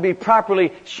has to be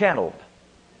properly channeled.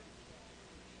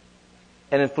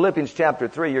 And in Philippians chapter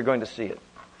 3, you're going to see it.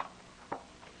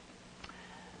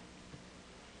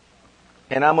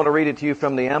 And I'm going to read it to you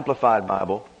from the Amplified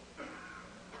Bible,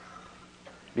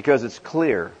 because it's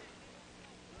clear.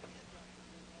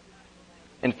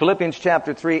 In Philippians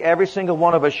chapter 3, every single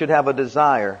one of us should have a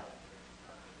desire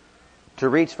to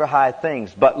reach for high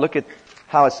things. But look at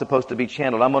how it's supposed to be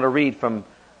channeled. I'm going to read from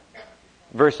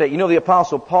verse 8. You know, the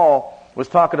Apostle Paul was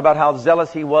talking about how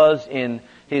zealous he was in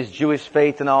his Jewish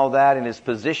faith and all that, and his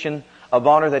position of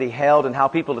honor that he held, and how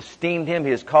people esteemed him,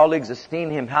 his colleagues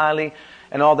esteemed him highly,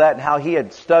 and all that, and how he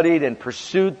had studied and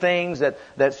pursued things that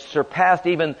surpassed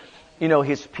even, you know,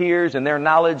 his peers and their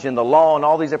knowledge in the law and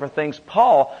all these different things.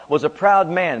 Paul was a proud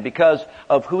man because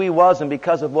of who he was and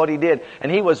because of what he did.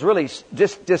 And he was really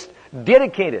just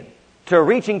dedicated to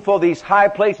reaching for these high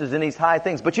places and these high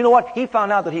things. But you know what? He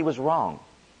found out that he was wrong.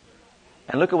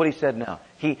 And look at what he said now.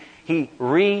 He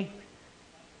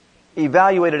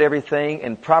re-evaluated everything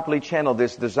and properly channeled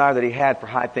this desire that he had for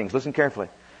high things. Listen carefully.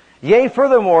 Yea,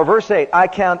 furthermore, verse 8, I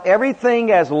count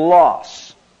everything as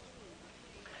loss.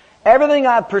 Everything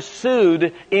I've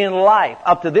pursued in life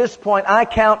up to this point, I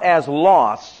count as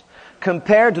loss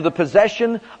compared to the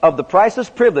possession of the priceless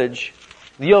privilege,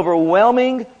 the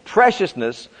overwhelming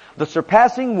preciousness, the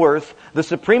surpassing worth, the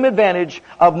supreme advantage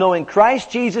of knowing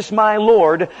Christ Jesus my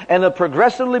Lord, and of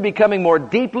progressively becoming more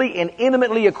deeply and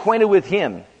intimately acquainted with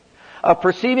Him, of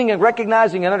perceiving and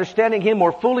recognizing and understanding Him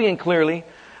more fully and clearly.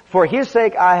 For His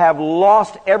sake I have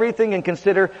lost everything and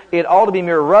consider it all to be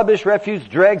mere rubbish, refuse,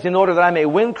 dregs, in order that I may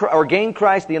win or gain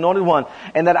Christ, the Anointed One,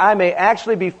 and that I may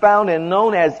actually be found and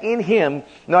known as in Him,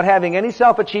 not having any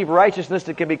self-achieved righteousness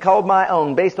that can be called my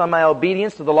own, based on my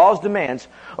obedience to the law's demands,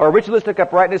 or ritualistic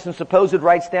uprightness and supposed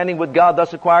right standing with God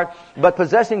thus acquired, but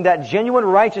possessing that genuine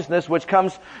righteousness which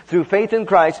comes through faith in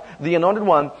Christ, the Anointed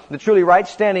One, the truly right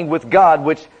standing with God,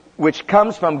 which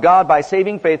comes from God by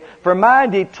saving faith. For my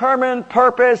determined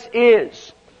purpose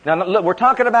is... Now look, we're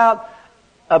talking about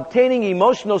obtaining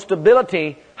emotional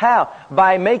stability. How?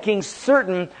 By making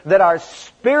certain that our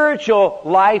spiritual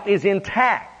life is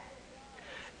intact.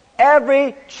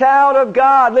 Every child of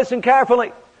God, listen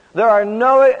carefully,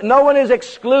 no one is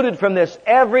excluded from this.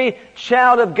 Every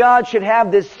child of God should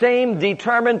have this same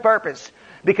determined purpose.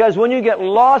 Because when you get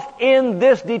lost in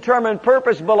this determined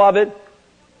purpose, beloved,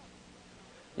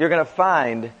 you're going to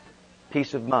find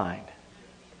peace of mind.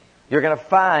 You're going to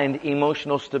find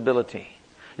emotional stability.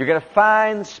 You're going to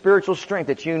find spiritual strength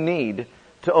that you need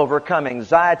to overcome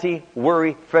anxiety,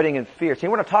 worry, fretting, and fear. See,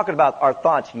 we're not talking about our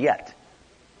thoughts yet.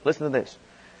 Listen to this.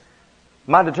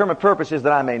 My determined purpose is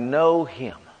that I may know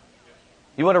Him.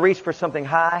 You want to reach for something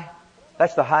high?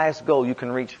 That's the highest goal you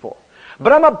can reach for.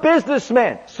 But I'm a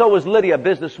businessman. So was Lydia, a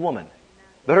businesswoman.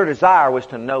 But her desire was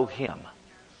to know Him.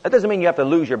 That doesn't mean you have to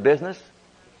lose your business.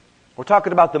 We're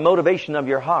talking about the motivation of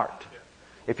your heart.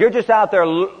 If you're just out there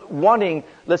wanting,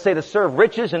 let's say, to serve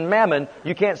riches and mammon,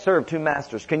 you can't serve two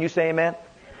masters. Can you say amen?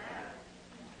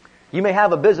 You may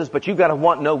have a business, but you've got to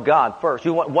want to know God first.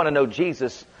 You want to know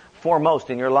Jesus foremost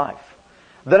in your life.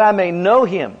 That I may know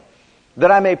Him. That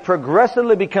I may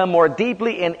progressively become more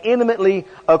deeply and intimately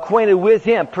acquainted with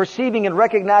Him, perceiving and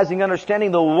recognizing,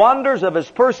 understanding the wonders of His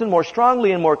person more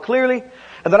strongly and more clearly,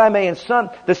 and that I may in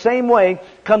the same way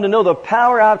come to know the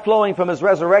power outflowing from His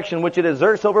resurrection, which it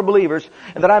exerts over believers,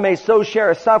 and that I may so share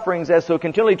His sufferings as to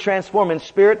continually transform in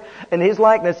spirit and His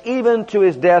likeness, even to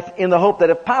His death, in the hope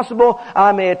that if possible,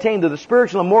 I may attain to the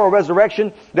spiritual and moral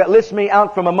resurrection that lifts me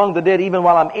out from among the dead, even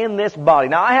while I'm in this body.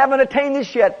 Now, I haven't attained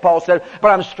this yet, Paul said, but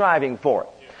I'm striving for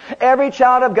it. Every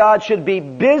child of God should be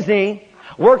busy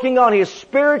working on his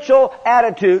spiritual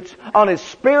attitudes, on his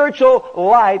spiritual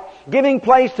life, giving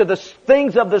place to the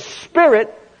things of the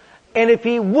Spirit. And if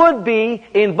he would be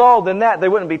involved in that,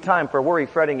 there wouldn't be time for worry,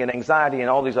 fretting, and anxiety and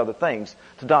all these other things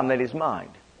to dominate his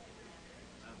mind.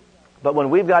 But when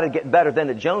we've got to get better than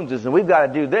the Joneses, and we've got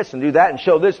to do this and do that and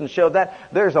show this and show that,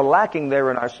 there's a lacking there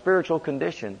in our spiritual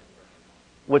condition,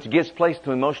 which gives place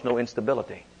to emotional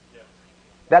instability.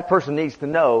 That person needs to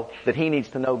know that he needs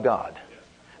to know God.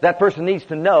 That person needs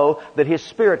to know that his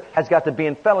spirit has got to be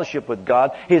in fellowship with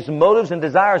God. His motives and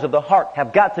desires of the heart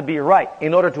have got to be right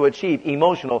in order to achieve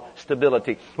emotional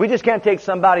stability. We just can't take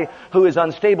somebody who is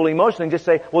unstable emotionally and just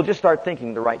say, well, just start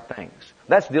thinking the right things.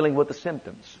 That's dealing with the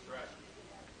symptoms.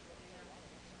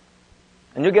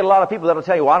 And you'll get a lot of people that will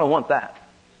tell you, well, I don't want that.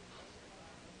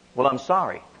 Well, I'm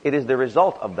sorry. It is the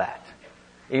result of that.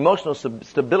 Emotional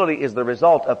stability is the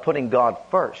result of putting God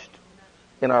first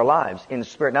in our lives, in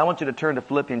spirit. Now I want you to turn to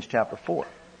Philippians chapter 4.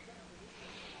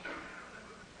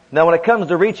 Now when it comes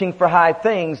to reaching for high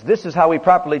things, this is how we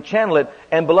properly channel it.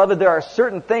 And beloved, there are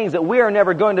certain things that we are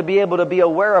never going to be able to be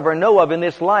aware of or know of in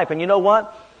this life. And you know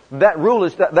what? That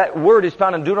word is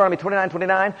found in Deuteronomy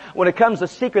 29:29. When it comes to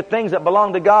secret things that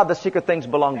belong to God, the secret things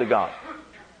belong to God.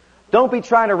 Don't be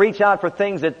trying to reach out for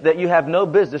things that you have no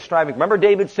business striving. Remember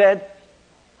David said,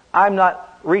 I'm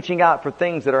not reaching out for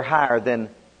things that are higher than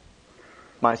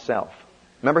myself.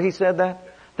 Remember he said that?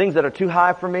 Things that are too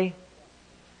high for me.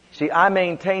 See, I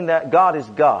maintain that God is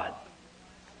God.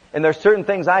 And there's certain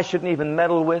things I shouldn't even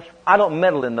meddle with. I don't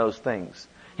meddle in those things.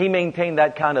 He maintained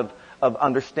that kind of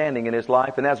understanding in his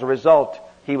life, and as a result,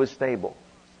 he was stable.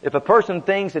 If a person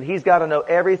thinks that he's got to know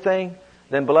everything,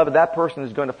 then beloved, that person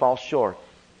is going to fall short.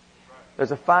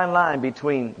 There's a fine line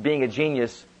between being a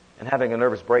genius and having a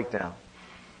nervous breakdown.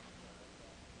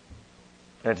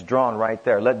 And it's drawn right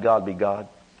there. Let God be God.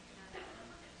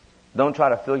 Don't try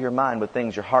to fill your mind with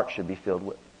things your heart should be filled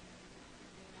with.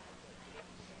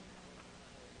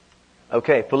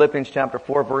 Okay, Philippians chapter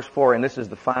 4, verse 4, and this is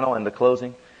the final and the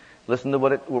closing. Listen to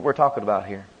what we're talking about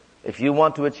here. If you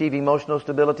want to achieve emotional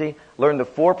stability, learn the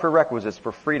 4 prerequisites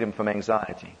for freedom from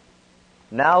anxiety.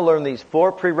 Now learn these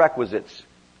 4 prerequisites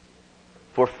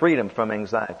for freedom from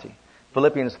anxiety.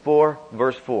 Philippians 4,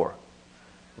 verse 4.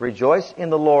 Rejoice in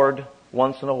the Lord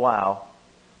once in a while.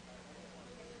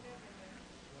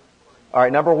 All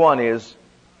right, number 1 is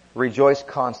rejoice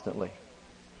constantly.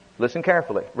 Listen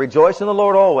carefully. Rejoice in the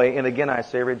Lord always, and again I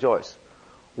say rejoice.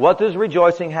 What does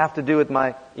rejoicing have to do with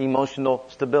my emotional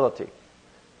stability?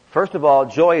 First of all,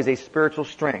 joy is a spiritual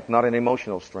strength, not an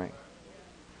emotional strength.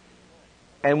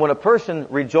 And when a person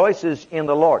rejoices in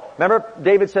the Lord, remember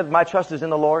David said, my trust is in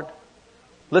the Lord?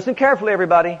 Listen carefully,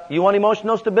 everybody. You want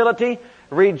emotional stability?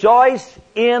 Rejoice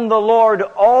in the Lord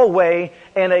always.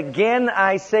 And again,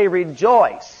 I say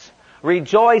rejoice.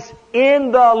 Rejoice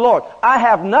in the Lord. I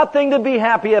have nothing to be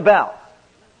happy about.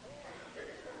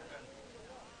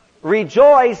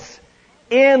 Rejoice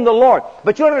in the Lord.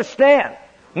 But you understand,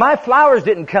 my flowers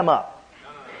didn't come up.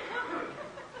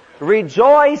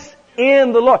 Rejoice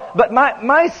in the Lord. But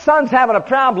my son's having a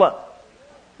problem.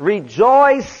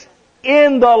 Rejoice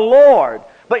in the Lord.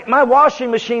 But my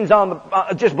washing machine's on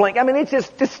just blink. I mean, it's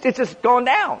just gone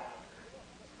down.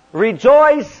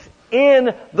 Rejoice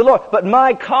in the Lord. But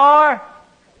my car,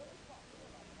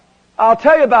 I'll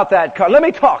tell you about that car. Let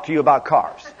me talk to you about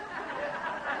cars.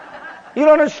 You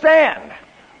don't understand.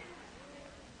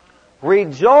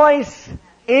 Rejoice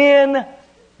in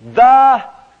the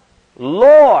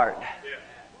Lord.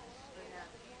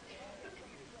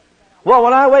 Well,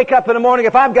 when I wake up in the morning,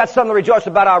 if I've got something to rejoice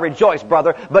about, I'll rejoice,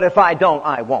 brother. But if I don't,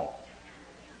 I won't.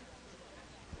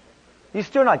 You're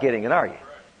still not getting it, are you?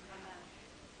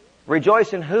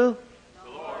 Rejoice in who? The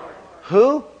Lord.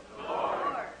 Who? The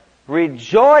Lord.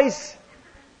 Rejoice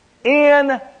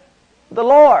in the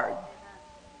Lord.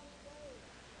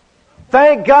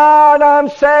 Thank God I'm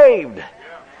saved.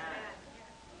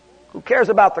 Who cares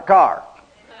about the car?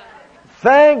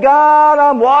 Thank God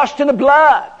I'm washed in the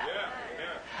blood.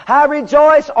 I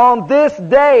rejoice on this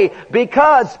day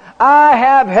because I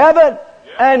have heaven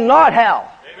and not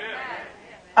hell.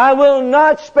 I will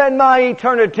not spend my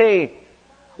eternity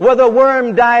where the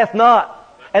worm dieth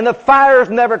not and the fire is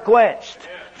never quenched.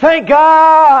 Thank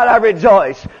God I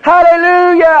rejoice.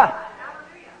 Hallelujah!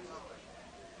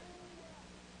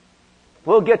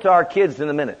 We'll get to our kids in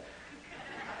a minute.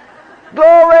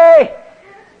 Glory!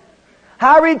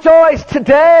 I rejoice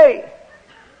today.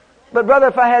 But brother,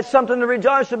 if I had something to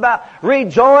rejoice about,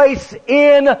 rejoice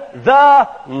in the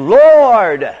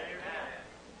Lord.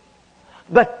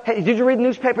 But hey, did you read the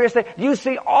newspaper yesterday? You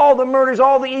see all the murders,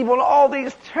 all the evil, all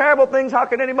these terrible things. How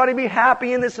can anybody be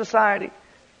happy in this society?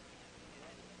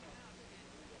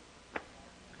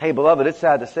 Hey, beloved, it's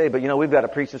sad to say, but we've got to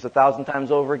preach this 1,000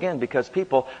 times over again because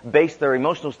people base their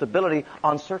emotional stability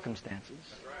on circumstances.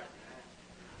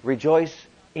 Rejoice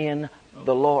in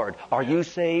the Lord. Are you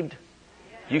saved?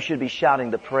 You should be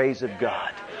shouting the praise of God.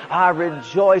 I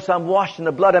rejoice, I'm washed in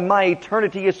the blood, and my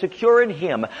eternity is secure in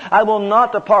Him. I will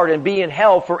not depart and be in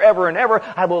hell forever and ever.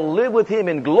 I will live with Him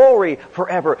in glory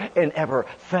forever and ever.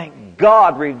 Thank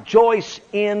God. Rejoice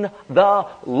in the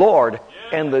Lord.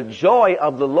 And the joy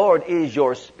of the Lord is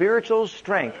your spiritual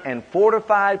strength and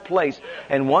fortified place.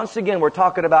 And once again, we're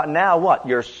talking about now what?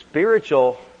 Your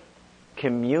spiritual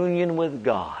communion with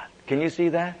God. Can you see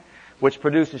that? Which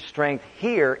produces strength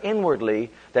here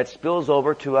inwardly that spills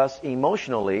over to us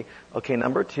emotionally. Okay,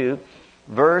 number 2,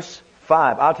 verse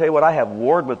 5. I'll tell you what, I have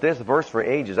warred with this verse for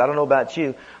ages. I don't know about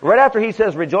you. Right after he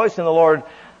says, rejoice in the Lord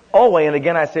always, and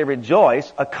again I say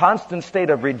rejoice, a constant state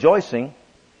of rejoicing,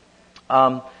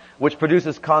 which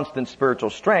produces constant spiritual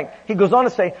strength. He goes on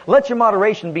to say, let your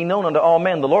moderation be known unto all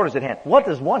men, the Lord is at hand. What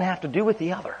does one have to do with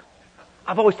the other?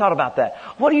 I've always thought about that.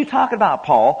 What are you talking about,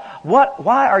 Paul?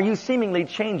 Why are you seemingly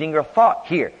changing your thought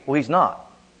here? Well, he's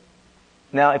not.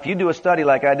 Now, if you do a study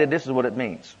like I did, this is what it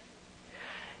means.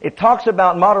 It talks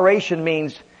about moderation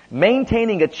means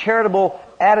maintaining a charitable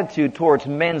attitude towards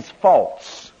men's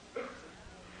faults.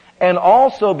 And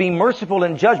also be merciful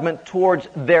in judgment towards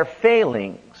their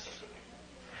failings.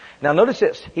 Now, notice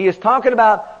this. He is talking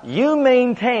about you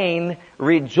maintain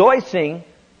rejoicing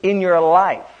in your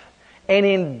life. And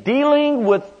in dealing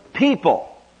with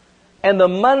people and the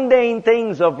mundane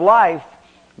things of life,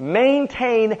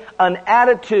 maintain an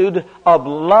attitude of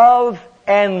love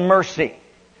and mercy.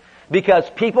 Because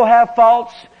people have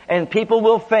faults and people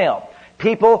will fail.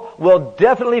 People will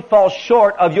definitely fall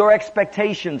short of your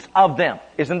expectations of them.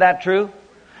 Isn't that true?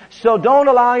 So don't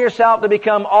allow yourself to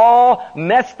become all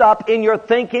messed up in your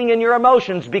thinking and your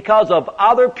emotions because of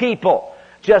other people.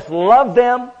 Just love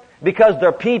them because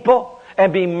they're people.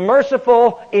 And be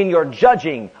merciful in your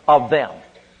judging of them.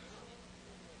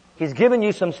 He's given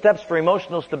you some steps for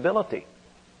emotional stability.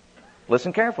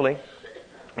 Listen carefully.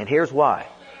 And here's why.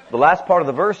 The last part of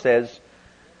the verse says,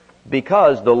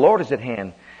 because the Lord is at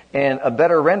hand. And a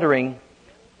better rendering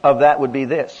of that would be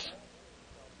this.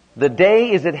 The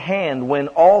day is at hand when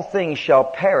all things shall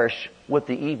perish with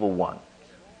the evil one.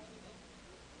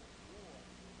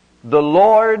 The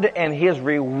Lord and His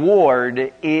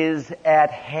reward is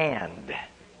at hand.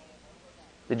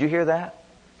 Did you hear that?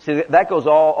 See, that goes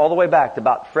all the way back to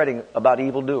about fretting about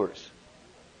evildoers.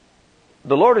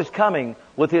 The Lord is coming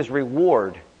with His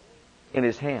reward in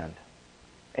His hand.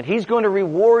 And He's going to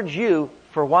reward you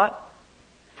for what?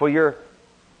 For your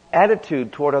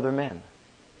attitude toward other men.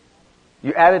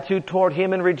 Your attitude toward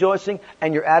Him in rejoicing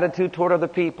and your attitude toward other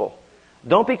people.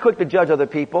 Don't be quick to judge other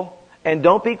people. And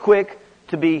don't be quick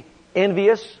to be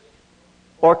envious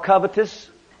or covetous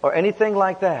or anything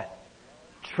like that.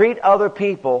 Treat other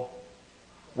people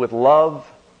with love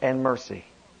and mercy.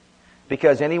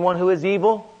 Because anyone who is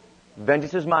evil,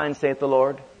 vengeance is mine, saith the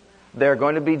Lord. They're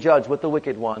going to be judged with the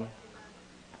wicked one.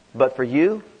 But for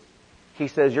you, He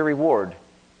says your reward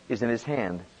is in His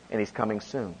hand and He's coming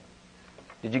soon.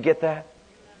 Did you get that?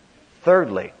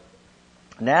 Thirdly,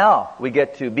 now we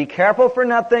get to be careful for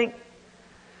nothing,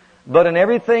 but in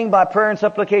everything by prayer and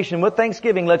supplication with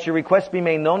thanksgiving let your requests be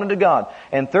made known unto God.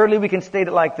 And thirdly, we can state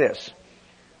it like this.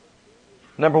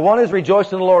 Number one is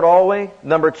rejoice in the Lord always.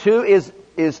 Number two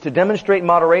is to demonstrate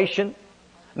moderation.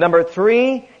 Number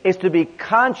three is to be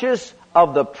conscious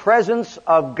of the presence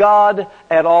of God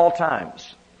at all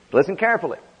times. Listen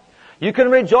carefully. You can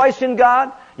rejoice in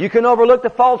God. You can overlook the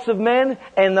faults of men.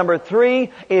 And number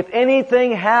three, if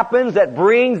anything happens that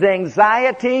brings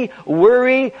anxiety,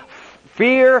 worry,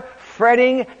 fear,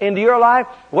 fretting into your life,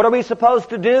 what are we supposed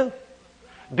to do?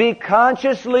 Be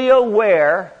consciously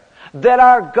aware that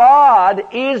our God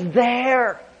is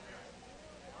there.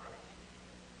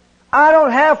 I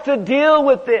don't have to deal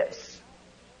with this.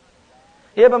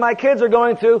 Yeah, but my kids are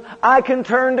going through. I can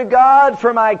turn to God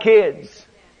for my kids.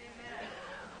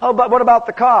 Oh, but what about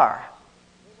the car?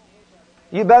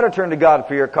 You better turn to God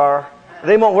for your car.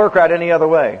 They won't work right any other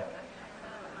way.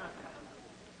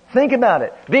 Think about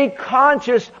it. Be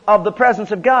conscious of the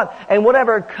presence of God. And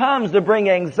whatever comes to bring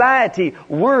anxiety,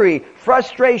 worry,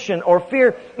 frustration, or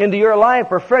fear into your life,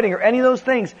 or fretting, or any of those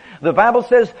things, the Bible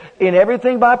says, in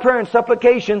everything by prayer and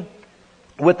supplication,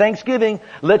 with thanksgiving,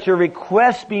 let your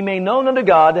requests be made known unto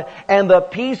God, and the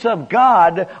peace of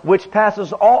God, which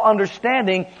passes all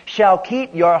understanding, shall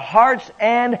keep your hearts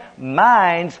and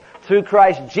minds through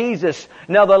Christ Jesus.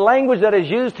 Now the language that is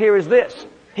used here is this.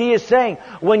 He is saying,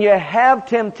 when you have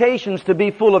temptations to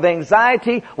be full of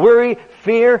anxiety, worry,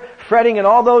 fear, fretting, and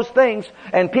all those things,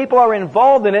 and people are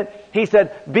involved in it, he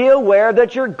said, be aware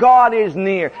that your God is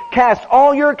near. Cast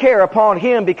all your care upon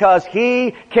Him because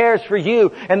He cares for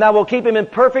you. And thou will keep him in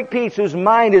perfect peace whose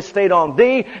mind is stayed on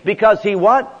thee because He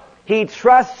what? He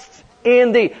trusts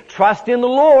in thee. Trust in the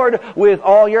Lord with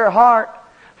all your heart.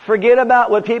 Forget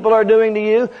about what people are doing to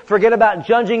you. Forget about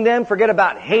judging them. Forget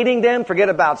about hating them. Forget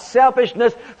about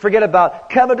selfishness. Forget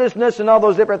about covetousness and all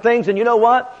those different things. And you know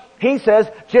what? He says,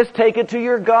 just take it to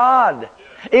your God.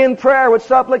 In prayer with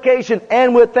supplication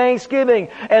and with thanksgiving.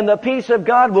 And the peace of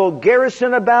God will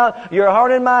garrison about your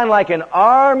heart and mind like an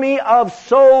army of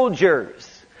soldiers.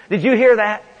 Did you hear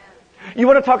that? You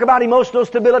want to talk about emotional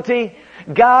stability?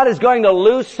 God is going to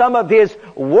loose some of His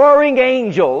warring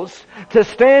angels to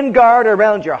stand guard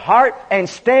around your heart and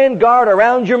stand guard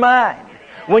around your mind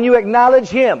when you acknowledge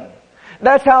Him.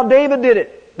 That's how David did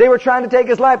it. They were trying to take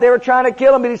his life. They were trying to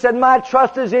kill him, but he said, my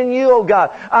trust is in you, O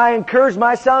God. I encourage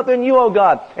myself in you, O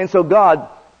God. And so God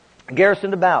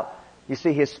garrisoned about, you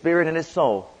see, His spirit and His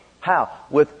soul. How?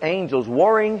 With angels,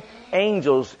 warring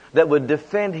angels that would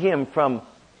defend him from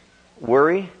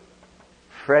worry,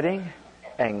 fretting,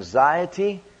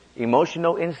 anxiety,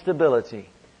 emotional instability.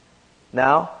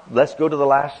 Now, let's go to the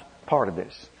last part of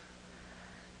this.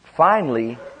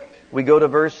 Finally, we go to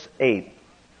verse 8.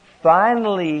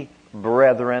 Finally,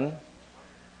 brethren.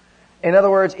 In other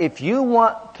words, if you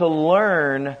want to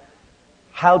learn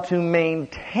how to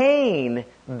maintain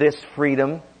this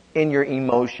freedom in your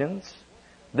emotions,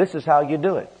 this is how you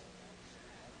do it.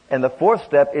 And the fourth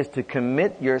step is to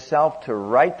commit yourself to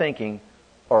right thinking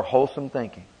or wholesome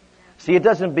thinking. See, it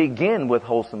doesn't begin with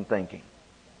wholesome thinking.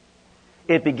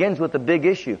 It begins with the big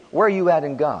issue. Where are you at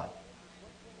in God?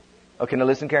 Okay, now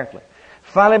listen carefully.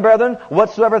 Finally, brethren,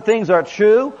 whatsoever things are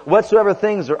true, whatsoever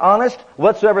things are honest,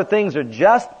 whatsoever things are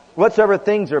just, whatsoever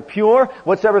things are pure,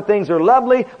 whatsoever things are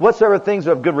lovely, whatsoever things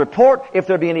are of good report, if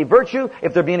there be any virtue,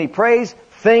 if there be any praise,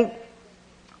 think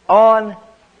on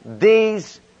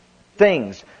these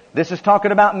things. This is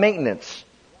talking about maintenance.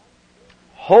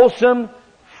 Wholesome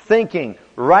thinking,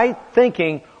 right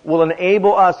thinking will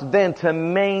enable us then to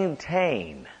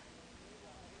maintain.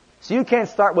 So you can't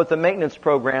start with the maintenance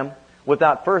program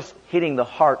without first hitting the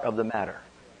heart of the matter.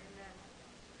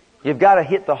 You've got to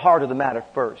hit the heart of the matter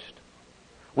first.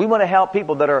 We want to help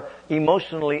people that are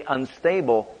emotionally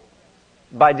unstable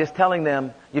by just telling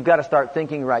them, you've got to start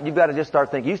thinking right. You've got to just start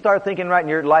thinking. You start thinking right and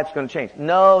your life's going to change.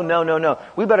 No.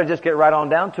 We better just get right on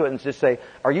down to it and just say,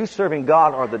 are you serving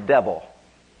God or the devil?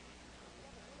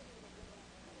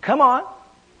 Come on.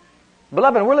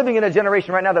 Beloved, we're living in a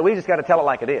generation right now that we just got to tell it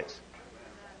like it is.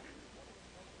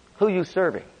 Who are you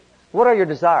serving? What are your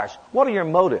desires? What are your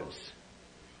motives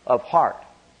of heart?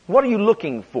 What are you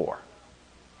looking for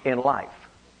in life?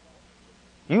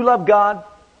 You love God?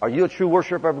 Are you a true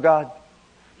worshiper of God?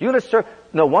 You want to serve?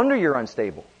 No wonder you're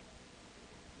unstable.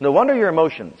 No wonder your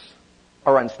emotions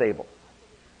are unstable.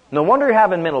 No wonder you're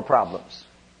having mental problems.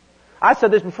 I said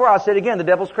this before, I'll say it again, the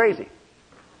devil's crazy.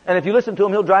 And if you listen to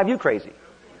him, he'll drive you crazy.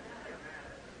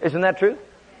 Isn't that true?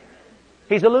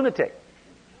 He's a lunatic.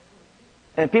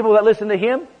 And people that listen to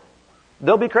him,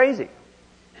 they'll be crazy.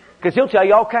 Because he'll tell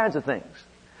you all kinds of things.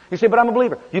 You say, but I'm a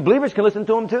believer. You believers can listen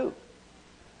to him too.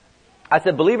 I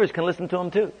said, believers can listen to him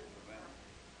too.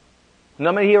 You know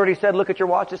how many he already said, look at your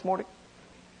watch this morning?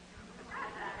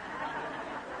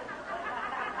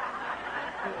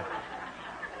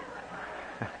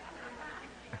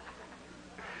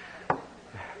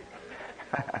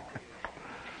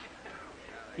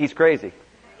 He's crazy.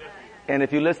 And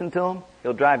if you listen to him,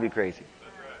 he'll drive you crazy.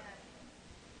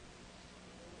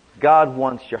 God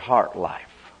wants your heart life.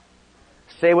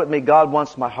 Say with me, God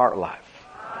wants my heart life.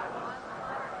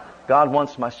 God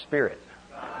wants my spirit.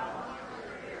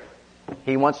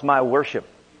 He wants my worship.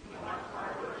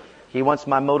 He wants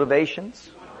my motivations.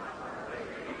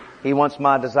 He wants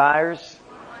my desires.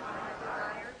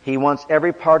 He wants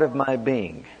every part of my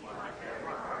being.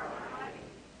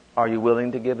 Are you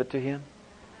willing to give it to Him?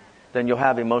 Then you'll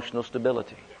have emotional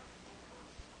stability.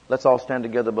 Let's all stand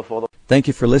together before the... Thank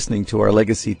you for listening to our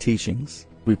legacy teachings.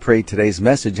 We pray today's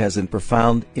message has a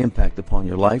profound impact upon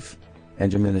your life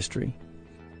and your ministry.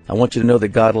 I want you to know that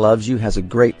God loves you, has a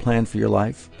great plan for your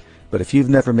life. But if you've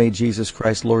never made Jesus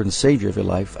Christ Lord and Savior of your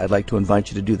life, I'd like to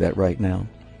invite you to do that right now.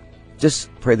 Just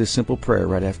pray this simple prayer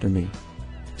right after me.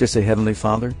 Just say, Heavenly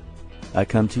Father, I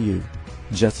come to you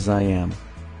just as I am.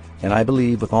 And I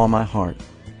believe with all my heart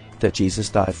that Jesus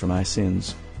died for my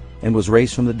sins and was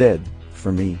raised from the dead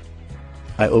for me.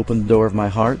 I open the door of my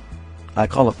heart. I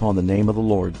call upon the name of the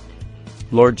Lord.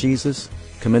 Lord Jesus,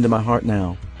 come into my heart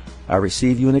now. I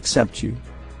receive you and accept you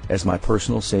as my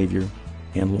personal Savior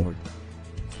and Lord.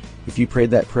 If you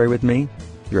prayed that prayer with me,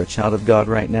 you're a child of God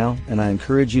right now, and I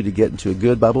encourage you to get into a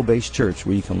good Bible-based church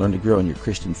where you can learn to grow in your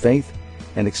Christian faith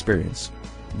and experience.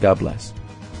 God bless.